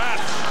period.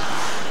 Rask.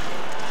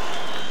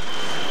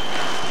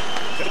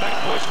 Get back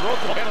to push.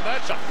 Roth will handle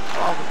that shot.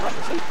 Oh, the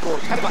Russians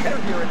scored kind of a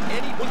header here in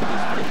any point of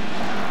this game.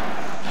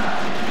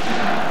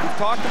 We've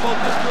talked about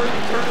this during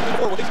the tournament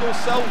before. When things go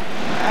south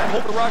at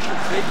home to the Russians,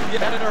 they can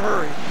get out in a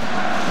hurry.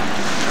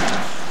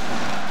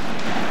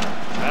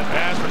 That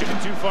pass was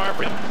too far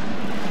for him.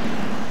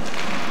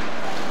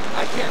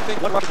 I can't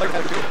think what Russian player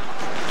had to do.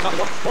 Not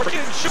one.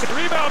 Morgan shoots the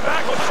rebound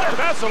back with fire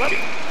pass, so let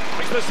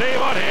makes the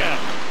save on him.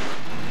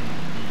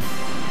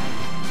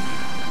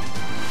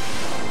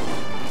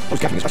 Who's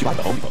Captain is by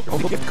the Home Depot. Your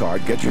Home Depot gift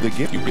card gets you the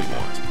gift you really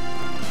want.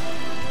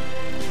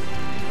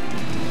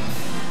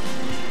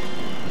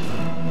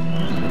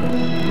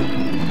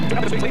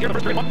 Here, the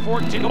first period,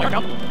 1:14 goal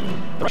now.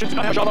 The Russians do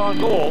not have a shot on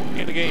goal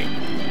in the game.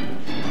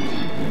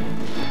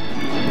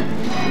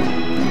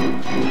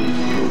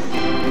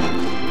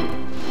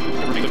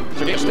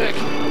 Sergeyev stick.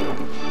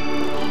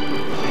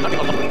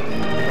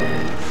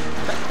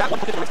 That one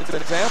particular instance is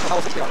an example of how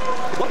it's going.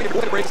 It's one thing if you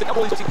want to break it,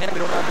 all these teams panic, they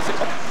don't have the 6,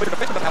 but the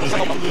defenseman has a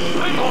second.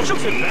 Lindholm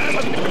shoots it fast.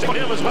 Let's put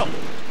him as well.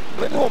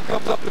 Lindholm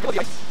comes up to the middle of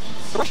the ice.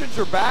 The Russians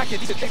are back in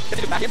decent shape.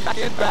 Back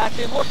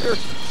in. Look,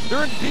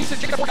 they're in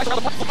decent shape.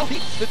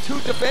 The two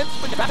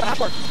defensemen back at the hash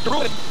mark.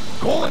 Derulin and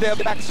Kolendev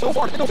get back so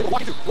far. They're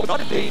walking through what was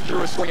not a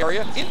dangerous scoring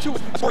area into a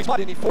scoring spot,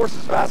 and he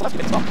forces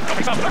Vasilevsky to stop. He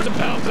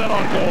pounds that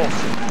on goal.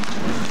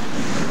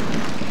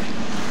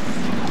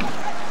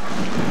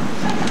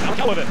 Now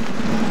go with it.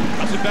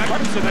 Comes it back.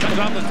 Arvidsson that comes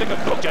off the stick of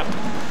Kochev.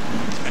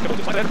 And goes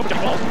to play that Kochev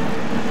ball.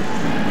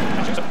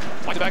 Now shoots it.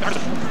 Flies it back.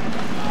 Arvidsson.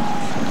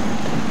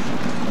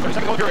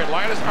 30-second goal period.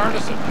 Linus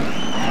Arneson.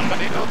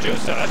 Daniel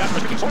Jusa. That's for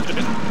Sorensen.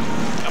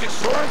 Now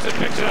Sorensen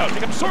picks it out. Here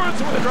comes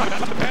Sorensen with a drop.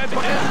 That's the pad to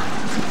end.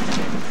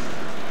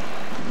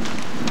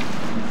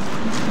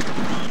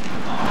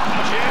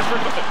 Now chance for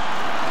Griffin.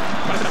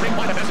 Tries to bring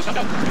line that passes up.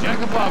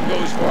 Yakupov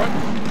goes for it.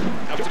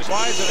 Now gets it,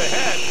 slides it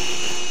ahead.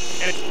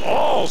 And it's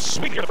all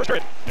sweet here in the first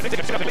period. And they take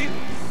a 6-0 lead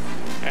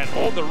and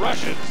hold the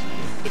Russians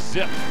to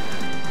zip.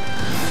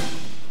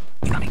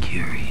 I'm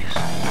curious.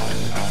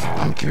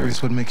 I'm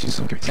curious what makes you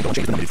so curious. Don't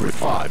change the number for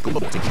 5. Go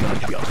take care of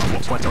the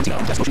That's what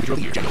you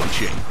do. General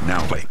Ching.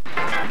 Now play.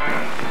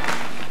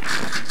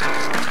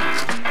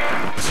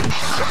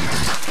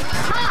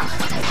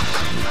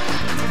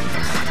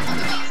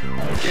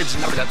 Kids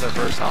never get their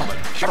first helmet.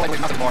 Chevrolet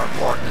believes nothing more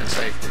important than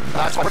safety.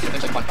 That's why we're giving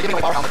things like giving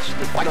away our helmets to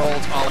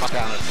 5-year-olds all across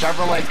Canada.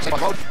 Chevrolet, safe on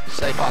the road,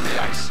 safe on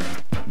the ice.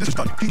 This is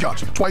Doug. He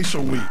jogs twice a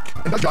week.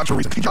 And Doug jogs for a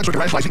reason. He jogs for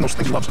rationalizing those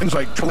things he loves. Things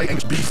like Chevrolet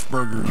Angus beef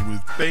burgers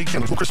with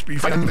bacon, little crispy,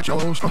 fried onion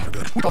jellos. Oh, they're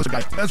good. We call this a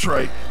diet. That's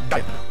right.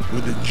 Diet.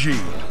 With a G.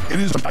 It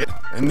is a diet.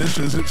 And this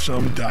isn't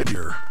some diet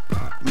here.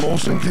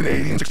 Molson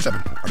Canadian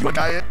 67. Are you a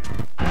diet?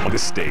 On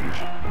this stage,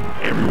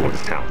 everyone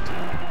is talented.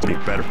 To be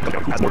better,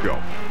 who has more go.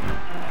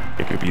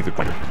 It could be the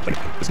fighter, the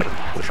sniper,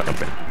 or the shotgun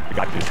fighter. The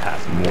guy who just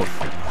has more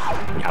fight.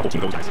 When you have a whole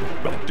team of those guys,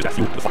 well, then, just add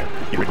fuel to the fire.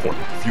 Get ready to perform.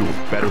 Fuel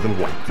better than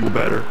white. Fuel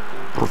better,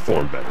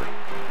 perform better.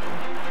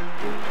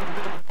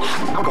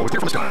 I'll go with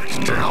from the stars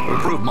to help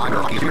improve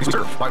minor hockey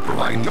experience by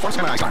providing uniforms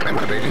and ice hockey and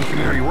renovating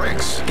community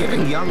rinks,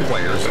 giving young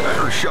players a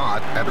better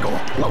shot at the goal.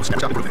 Lowe's never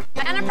stop improving.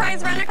 At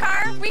Enterprise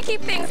Rent-A-Car, we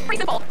keep things pretty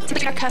simple to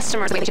treat our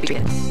customers the way they should be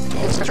treated.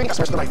 It's treating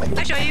customers the right way.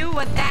 I'll show you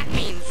what that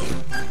means.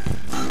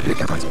 Pick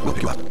Enterprise. We'll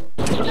pick you up.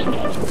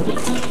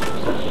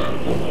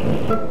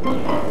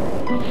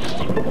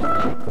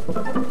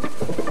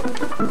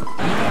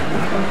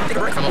 Take a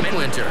break from home in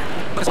winter.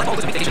 But select all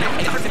this vacation now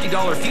and get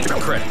 $150 future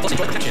travel credit. Plus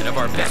enjoy protection of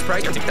our best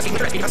price guarantee.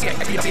 That's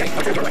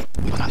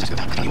XP.ca. We will not just go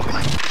down. We will go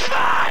live.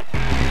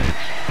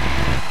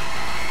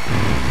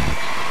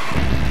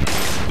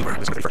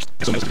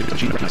 So let's get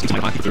achieve recognized team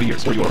hockey for 30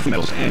 years for your free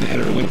medals and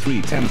enter to win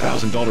free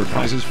 $10,000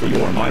 prizes for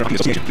your minor hockey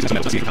association. Business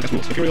medals, association contest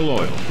rules. Imperial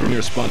Oil,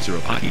 premier sponsor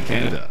of Hockey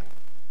Canada.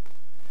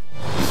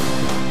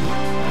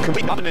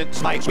 Complete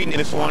dominance by Sweden in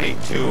a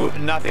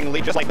 22-0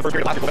 lead, just like the first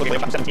period of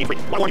last year.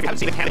 17-3. One more if you haven't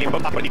seen the Canada game, we're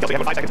both talking about details. We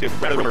have 5 seconds to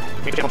rather rumor.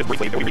 Change the channel just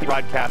briefly. There will be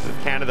rebroadcast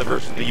of Canada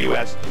versus the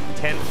U.S.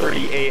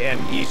 10:30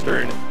 a.m.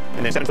 Eastern,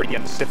 and then 7:30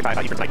 p.m. Pacific time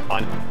Eastern tonight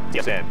on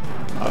TSN.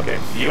 Okay,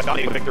 the U.S.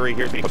 dominating victory.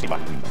 Here's the posting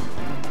button.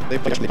 They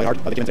play hard,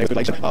 but they didn't say good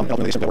legs.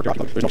 Ultimately, they worked hard.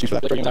 There's no excuse for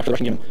that. After the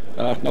Russian game,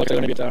 no, like they're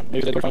going to be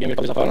maybe they work on game,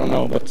 maybe I don't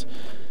know, but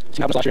it's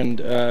happened last year and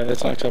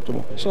it's not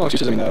acceptable. So no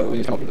excuses. I mean,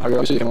 we come up,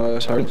 obviously came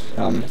out hard.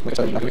 Like I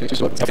said, not making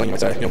excuses. But definitely,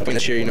 playing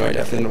this year, I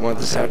definitely don't want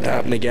this to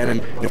happen again. And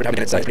if it happened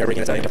again, it's like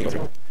breaking it down, you have to go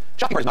through.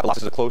 Shocking part is not the loss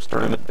is a close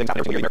tournament. Things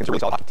happen every year. The Americans are a really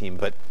solid hockey team,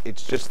 but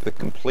it's just the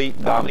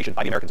complete domination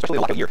by the Americans, especially in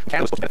the lockout year.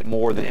 Canada was supposed to benefit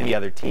more than any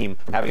other team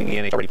having the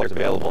NHL players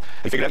available.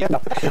 You figured it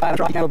out? Yeah,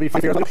 Canada will be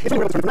fine. From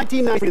 1993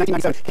 to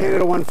 1997,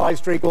 Canada won 5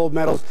 straight gold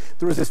medals.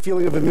 There was this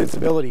feeling of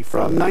invincibility.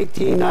 From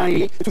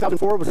 1998 to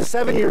 2004, it was a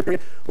 7-year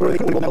period where they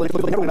couldn't win gold medal.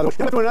 They never won another.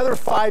 Then went to another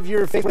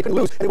 5-year phase where they couldn't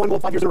lose. They won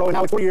gold 5 years in a row, and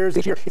now it's 4 years.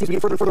 Each year, it seems to be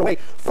further and further away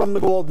from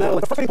the gold medal.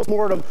 It's a frustrating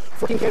postmortem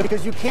for Team Canada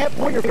because you can't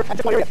point your finger at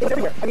just one area. It was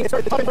everywhere. I mean, it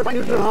started at the top end for Brian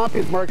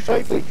Nugent-Hopkins, Mark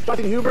Scheifele,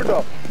 Jonathan Huberdeau.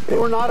 They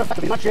were not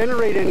effective. They did not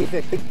generate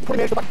anything. They poorly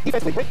managed the puck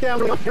defensively. Break down.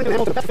 Henry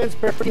Hamilton, the best defense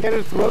pair for Team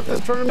Canada throughout this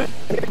tournament.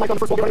 And they picked Mike on the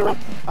first goal running around.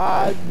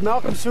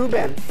 Malcolm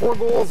Subban, 4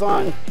 goals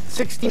on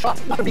 16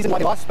 shots. Not the reason why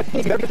they lost, but he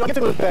needs to be better. John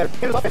Gibson was better.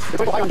 Canada's offense. They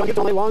tried to rely on John Gibson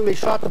all night long. They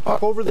shot the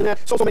puck over the net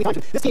so many times.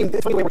 This team,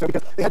 it's funny the way it worked out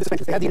because they had the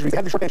suspensions, they had the injuries, they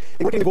had the short bench,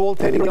 they weren't getting the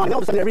goaltending early on. And all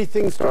of a sudden,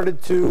 everything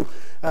started to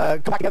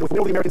come back together with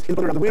the win over the Americans, the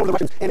win over the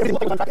Russians, and everything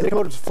looked like it was on track. And they come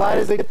out as flat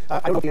as they did. I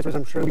don't know the answers.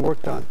 I'm sure we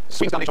worked on.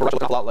 Sweden's domination over Russia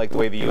looked a lot like the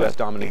way the U.S.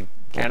 dominated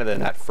Canada in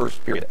that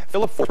first period.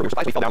 Philip Forsberg was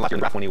surprised he fell down last year in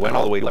the draft when he went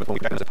all the way to 11th when we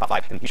projected him as a top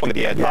 5, and he's showing that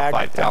he had top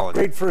 5 talent.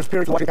 Great first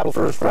period for the Washington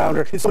Capitals first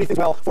rounder. Did so many things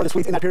well for the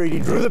Swedes in that period. He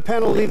drew the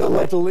penalty that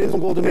led to Lind's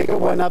goal to make it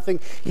 1-0.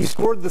 He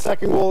scored the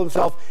second goal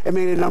himself and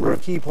made a number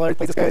of key plays.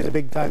 This guy is a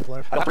big-time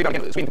player. Sweden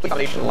complete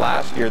domination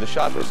last year. The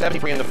shots were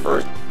 73 in the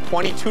first,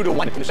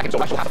 22-1 in the second. So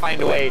Russia will have to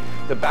find a way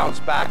to bounce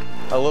back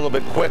a little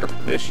bit quicker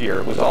this year.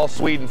 It was all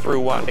Sweden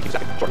through one. Take a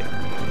second. Short game.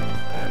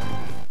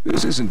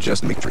 This isn't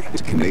just victory,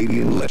 it's a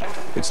Canadian legend.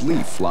 Its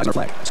leaf flies our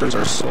flag, stirs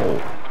our soul,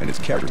 and its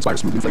character inspires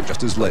smooth like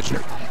just as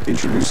legendary.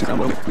 Introducing our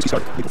moment, whiskey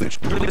started, people finished.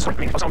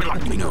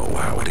 We know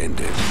how it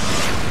ended.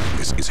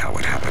 This is how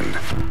it happened.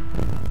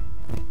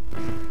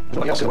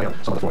 Somebody else away on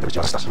some of the floor, there was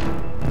just us.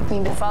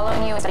 We've been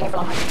following you and studying for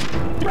long.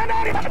 You'll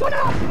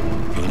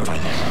never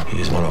find him. He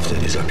is one of the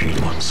disappeared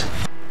ones.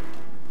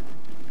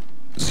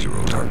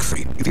 Zero Dark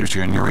Fate, theaters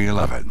January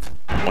 11th.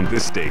 On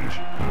this stage,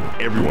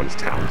 everyone is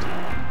talented.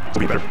 So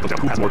we better put down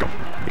who has more go.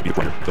 Maybe the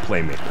player, the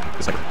playmaker, the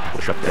sniper,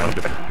 the shutdown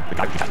defender, the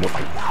guy who has more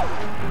fight.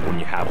 When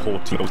you have a whole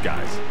team of those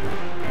guys,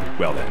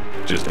 well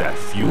then, just add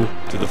fuel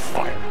to the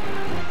fire.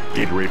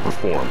 Gatorade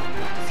perform.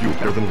 Fuel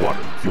better than water.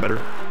 Fuel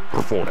better,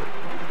 perform better.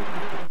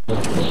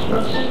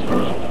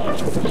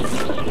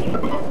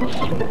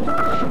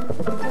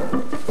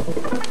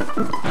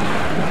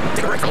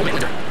 Take a break from home in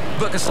winter.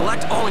 Book a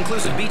select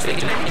all-inclusive beach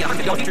vacation and get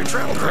 $150 future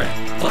travel credit.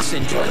 Plus,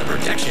 enjoy the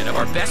protection of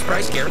our best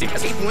price guarantee.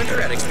 Escape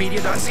winter at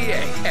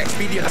Expedia.ca.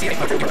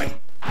 Expedia.ca.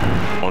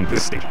 On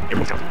this stage,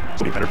 everyone's talented.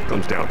 So the better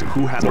comes down to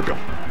who has more go.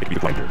 It could be the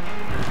fighter,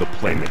 the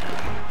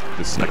playmaker,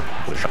 the sniper,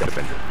 or the shutdown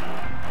defender.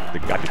 The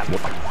guy who has more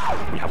fight.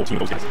 When you have a whole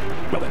team of those guys,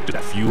 well then, just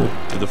add fuel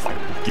to the fire.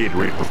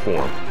 Gatorade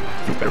perform.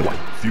 Fuel better white.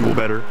 Fuel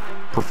better,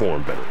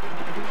 perform better.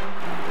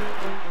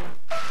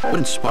 What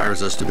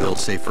inspires us to build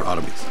safer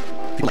automobiles?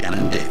 People like Anna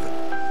and David.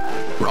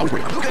 We're always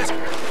worried about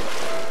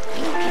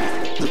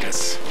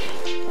Lucas.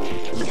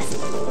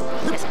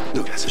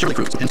 Chevrolet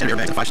Cruise, 10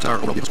 airbags, and 5-star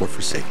overall vehicle sport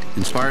for safety.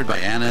 Inspired by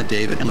Anna,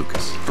 David, and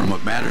Lucas. From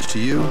what matters to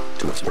you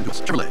to what sport goes.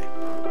 Chevrolet.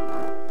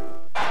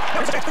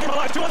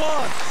 Alive, 2 on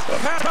 1. The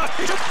pass back.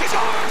 He shoots. He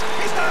scores.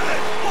 He's done it.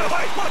 What a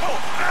fight. What a goal.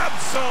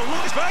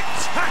 Absolutely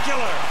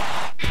spectacular.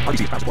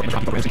 RBC's proud support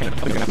of the Rams in Canada.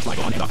 Helping them flag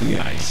on and off the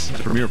ice. As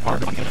a premier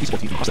partner of Canada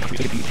esports teams across the country,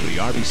 take the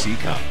RBC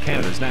Cup,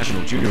 Canada's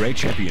National Junior A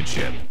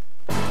Championship.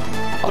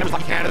 All members of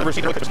Hockey Canada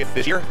received early Christmas gift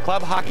this year.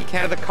 Club Hockey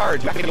Canada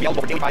cards. You activate them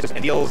eligible for daily prizes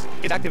and deals.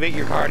 Is activate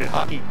your card at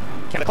Hockey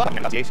Canada Club,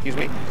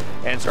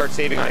 and start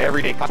saving on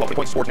every day. Cost 12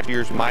 points towards next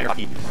year's minor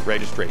hockey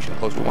registration.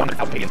 Close to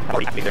 100,000 Canadians have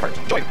already activated their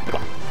cards. Enjoy the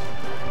club.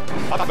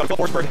 I'll talk about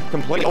Forsberg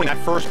completely owning that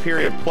first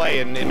period of play,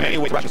 and in many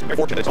ways, Russia's very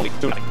fortunate. It's only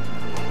 2-0.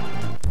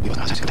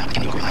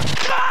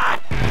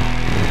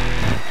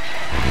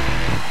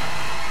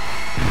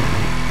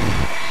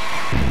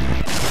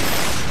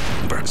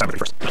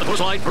 The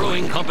Bushlight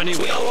Brewing Company,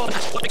 we are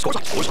what makes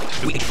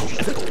Bushlight. We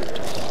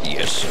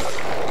yes,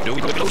 sir. Do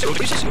we go closer to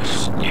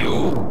business?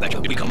 You betcha.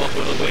 Did we come up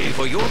with a way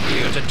for your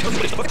beer to tell you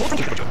what it's for from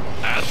temperature?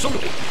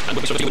 Absolutely. And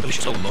we'll be serving with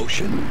delicious slow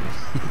motion.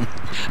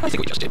 I think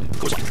we just did.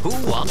 Who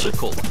wants a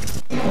cold one?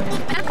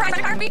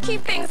 Enterprise, we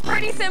keep things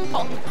pretty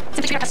simple.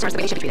 Simply treat our customers the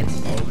way they should be treated.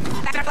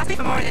 I've been our philosophy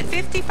for more than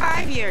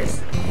 55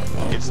 years.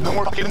 It's no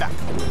more complicated than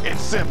that.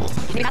 It's simple.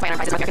 Maybe that's why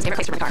Enterprise is America's favorite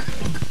place to rent a car.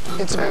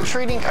 It's about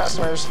treating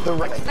customers the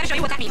right way. Let me show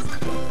you what that means.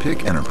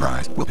 Pick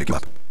Enterprise. We'll pick you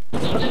up.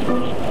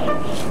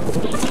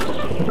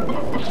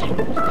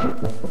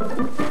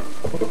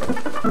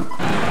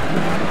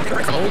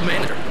 Old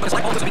manager, but it's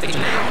like all this vacation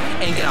now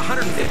and get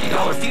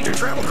 $150 future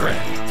travel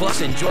credit.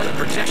 Plus, enjoy the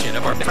protection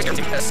of our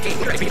escape.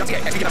 We're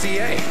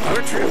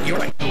true. You're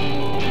right.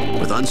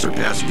 With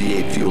unsurpassed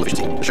V8 fuel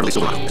efficiency, the Chevrolet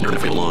Silverado is never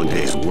going to fail a long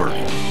day's work.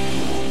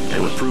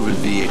 And with proven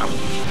V8 power,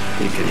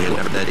 it can handle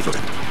every day it feels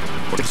like.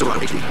 Or take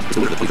Silverado HD. It's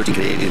the winner of the 2013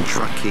 Canadian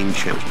Truck King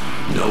Challenge.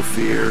 No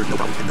fear, no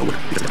problem, and no winner.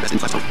 Because the best in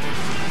class home.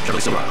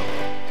 Chevrolet Silverado.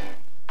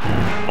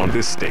 On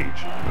this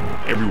stage,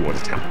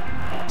 everyone's talented.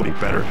 Something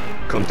better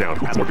comes down to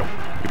who has more go.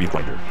 The beat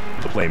grinder,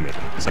 the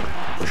playmaker, the sniper,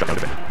 the shutdown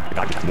defender, the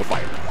guy who has more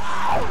fire.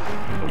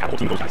 When you have a whole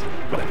team of those guys,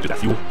 well then, just that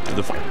fuel and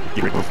the fire.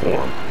 Get ready to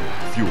perform.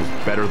 Fuel's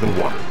better than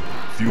water.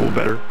 Fuel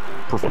better,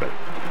 perform better.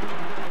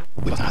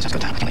 We both know it's just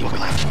good time. We can't let you walk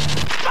away live.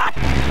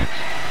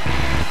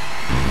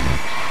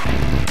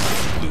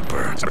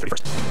 Looper. December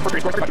 31st. First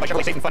period scored by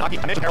Chevrolet Safe and Fun Hockey.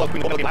 I mentioned parallel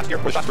between the game last year,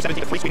 where the shots were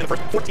 17-3, Sweden in the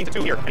first,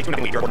 14-2 here, and 2-0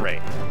 lead here, Gordon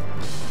Ray.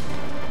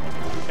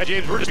 Yeah,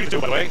 James, we're just 2,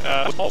 by the way.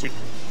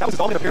 That was as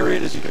dominant a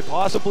period as you could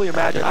possibly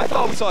imagine. I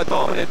thought we saw a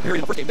dominant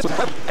period in the first game. This was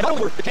incredible. And not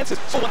only were the chances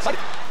so one-sided,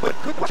 but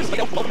could the Russians lay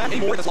out well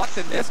any more in this lot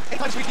than this?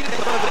 Anytime Sweden needed,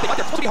 they got there. It's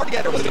supposed to be hard to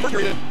get. There was a first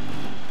period.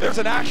 There's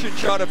an action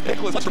shot of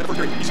Nicholas Lundström in the first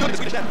period. He's good in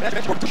the Swedish net.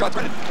 Match scored 2 shots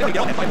right. They don't even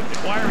get on and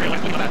it's wiry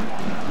like that.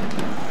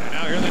 And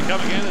now here they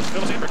come again. This is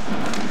Phil Sandberg.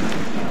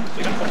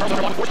 Lead up for Carlos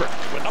along Forsberg.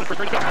 With another first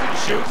period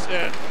shoots,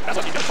 and that's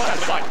like he just flat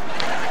out of the side.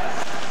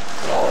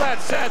 All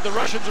that said, the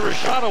Russians are a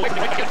shot away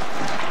from making it.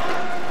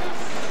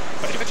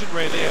 But you mentioned,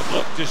 Ray, they have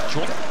looked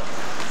disjointed.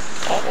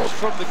 Almost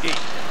from the gate.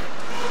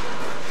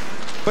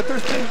 But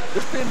there's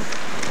been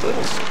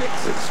little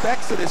spicks and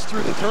specks of this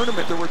through the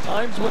tournament. There were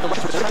times when the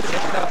Russians were trying to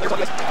get out. There's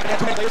like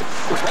too many players.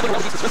 There was rather well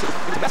against the Swiss.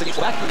 It was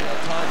against Latvia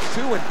at times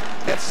too, and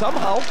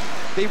somehow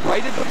they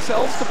righted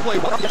themselves to play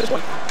well at this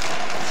point.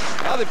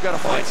 Now they've got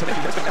to find some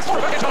injuries.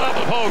 Shot off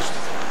the post.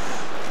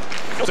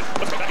 Kills it.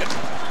 Let's get back in.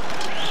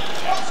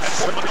 That's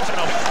Forward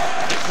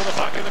to the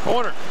puck in the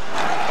corner.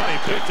 Funny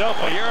picked up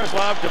by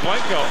Yaroslav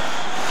Deblenko.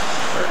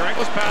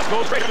 Gregorенko's pass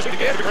goes straight to the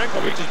game.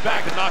 Gregorенko reaches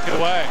back to knock it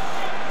away.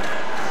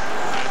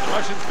 And the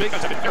Russians' big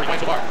guns have been very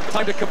nice so far.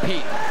 Time to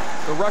compete.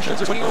 The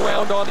Russians are swinging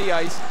around on the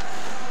ice.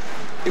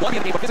 They want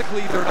to be in the game, but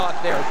physically they're not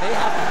there. They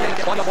have to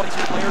get one of these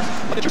players.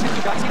 But the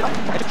Swedish guys get up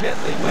and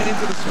gently went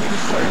into the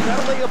Swedish player. You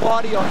gotta lay a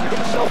body on you.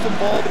 Get yourself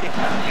involved in it.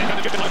 And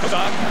the Egyptian line goes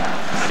off.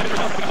 And then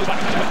there's goes back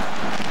to the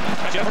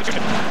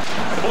Egyptian.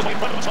 And the Bulls in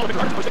front of the solid big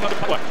guard. First thing out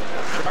of the puck.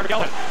 Carter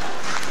Gallen.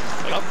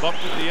 Up, bump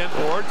to the end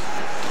boards.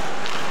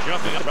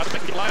 Jumping up, rather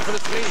making a line for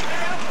the Swedes.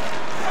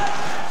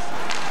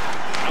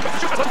 Now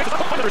Benson shoots, let's make it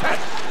up under his head.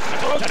 And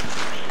throws it.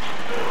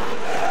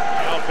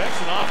 Now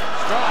Benson off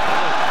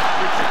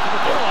stride. Retreat to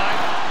the goal line.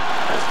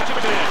 There's catching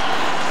it in.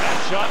 And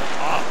shot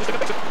off. Look at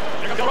Benson.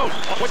 There comes Del Rose.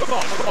 Off the way to the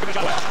ball. Off the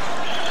shot left.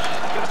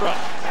 Get the run.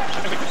 I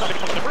think we could something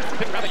on the first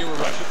pick around the Euro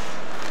Russian.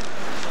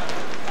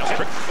 Now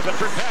Cedric with a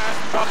turn pass.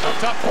 Drops up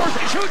top.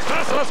 Forsberg shoots.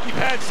 Vasilevsky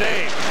pad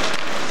save.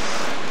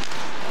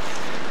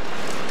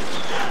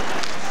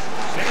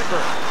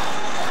 Sandberg.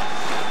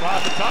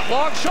 Across the top,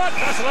 long shot.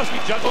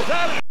 Vasilevsky juggles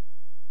that.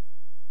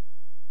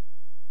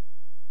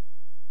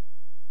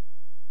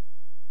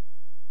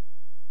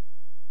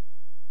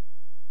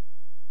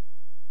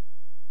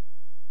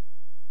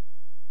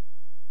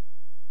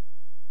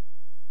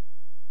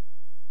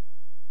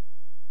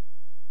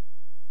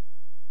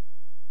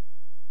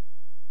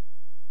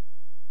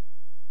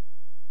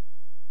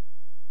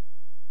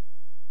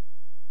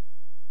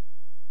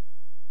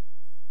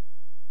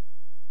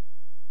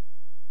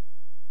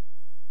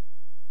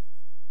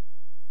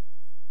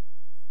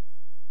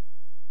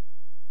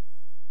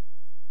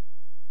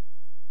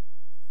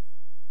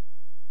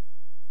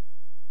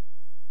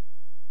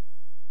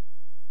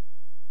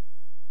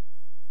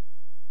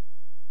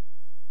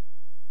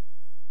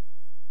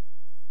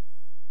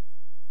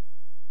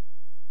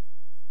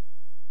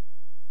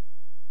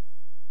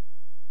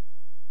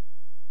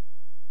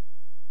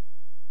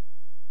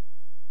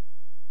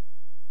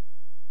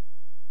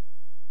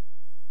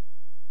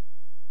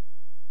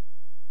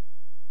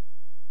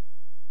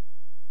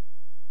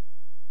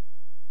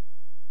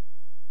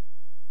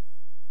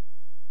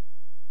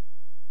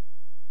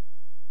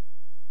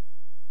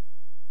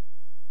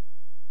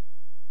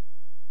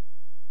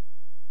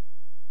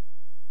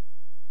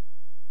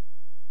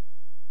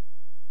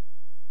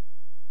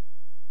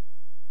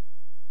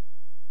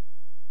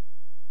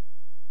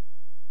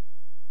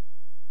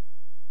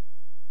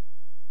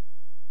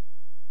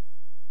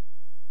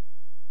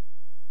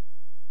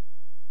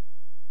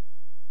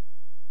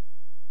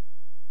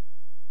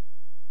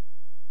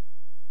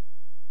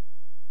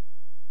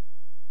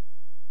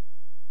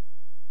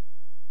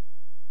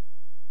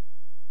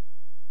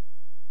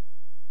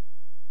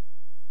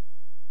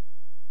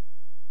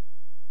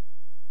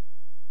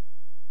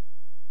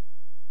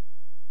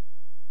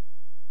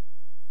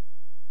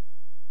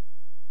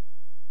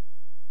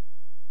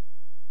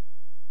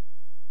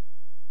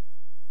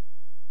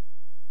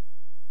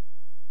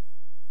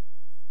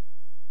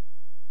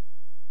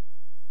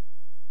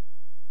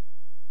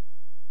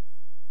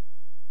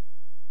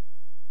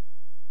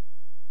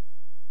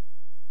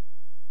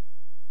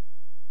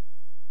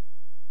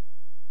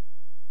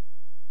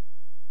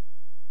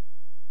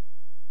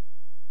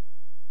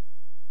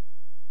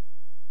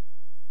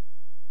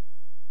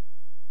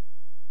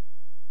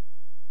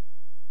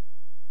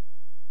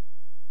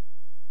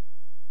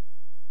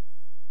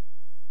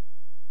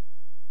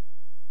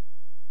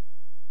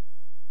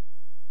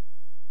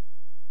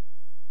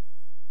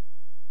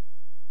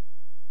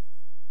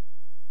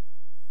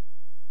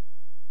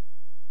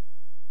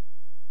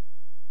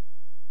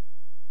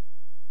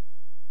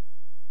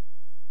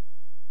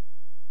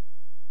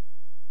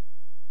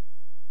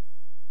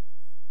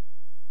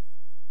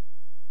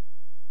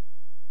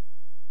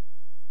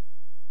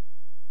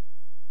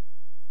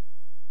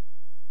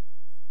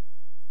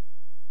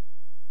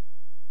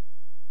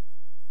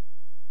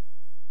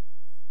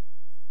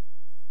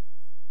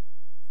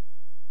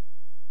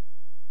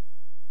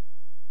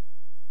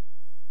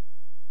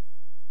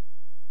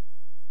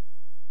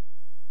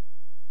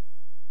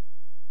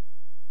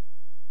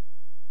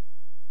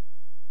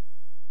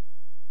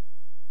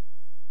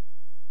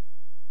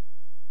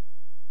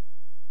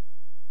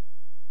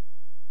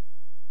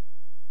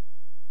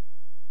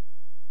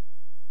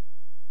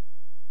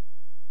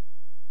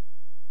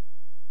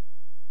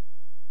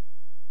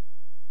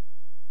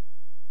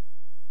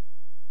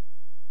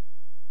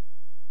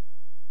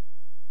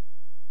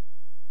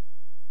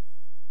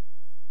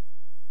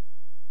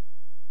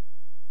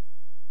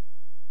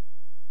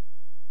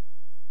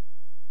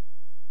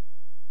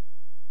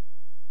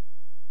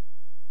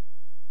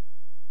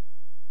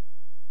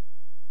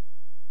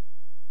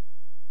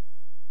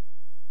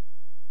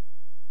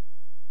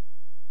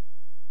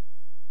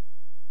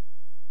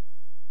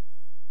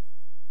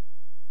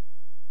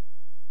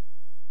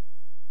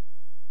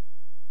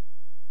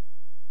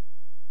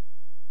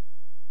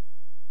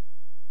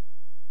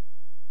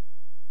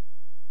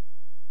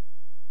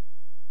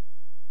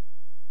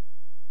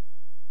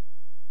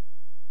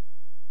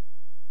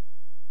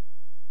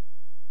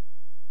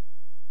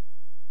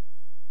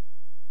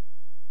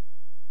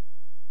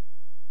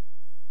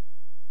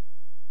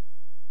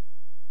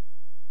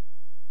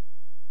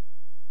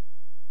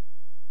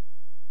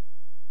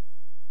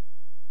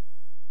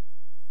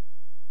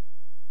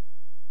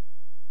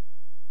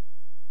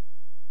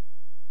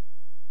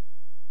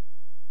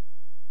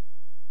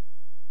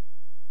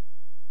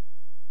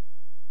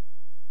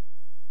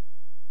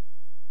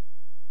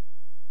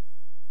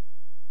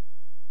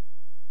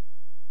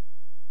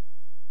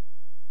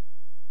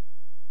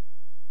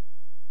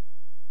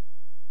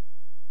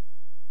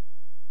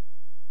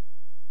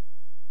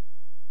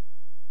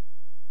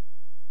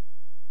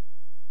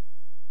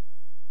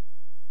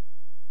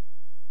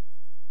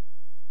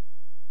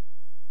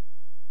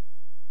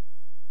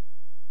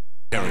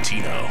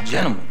 Tarantino.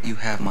 Gentlemen, you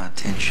have my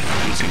attention.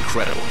 It's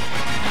incredible.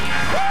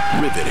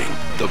 Riveting.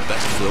 The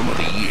best film of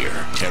the year.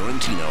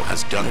 Tarantino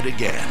has done it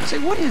again. Say,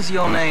 what is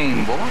your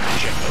name, boy?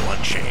 Django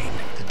Unchained.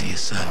 The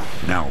DSL.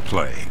 Now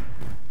playing.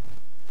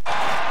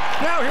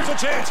 Now here's a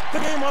chance. The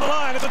game on the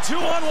line. It's a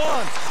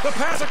 2-on-1. The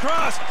pass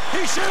across.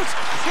 He shoots.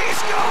 He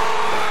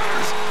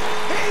scores!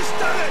 He's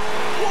done it!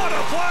 What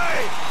a play!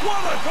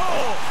 What a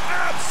goal!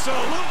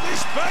 Absolutely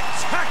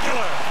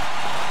spectacular!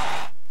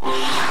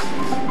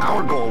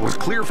 Our goal was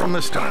clear from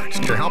the start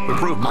to help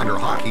improve minor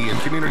hockey in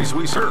communities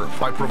we serve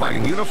by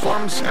providing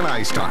uniforms and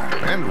ice time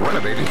and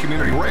renovating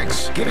community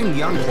rinks, giving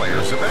young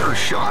players a better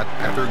shot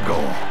at their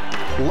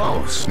goal.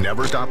 Lowe's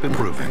never stop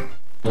improving.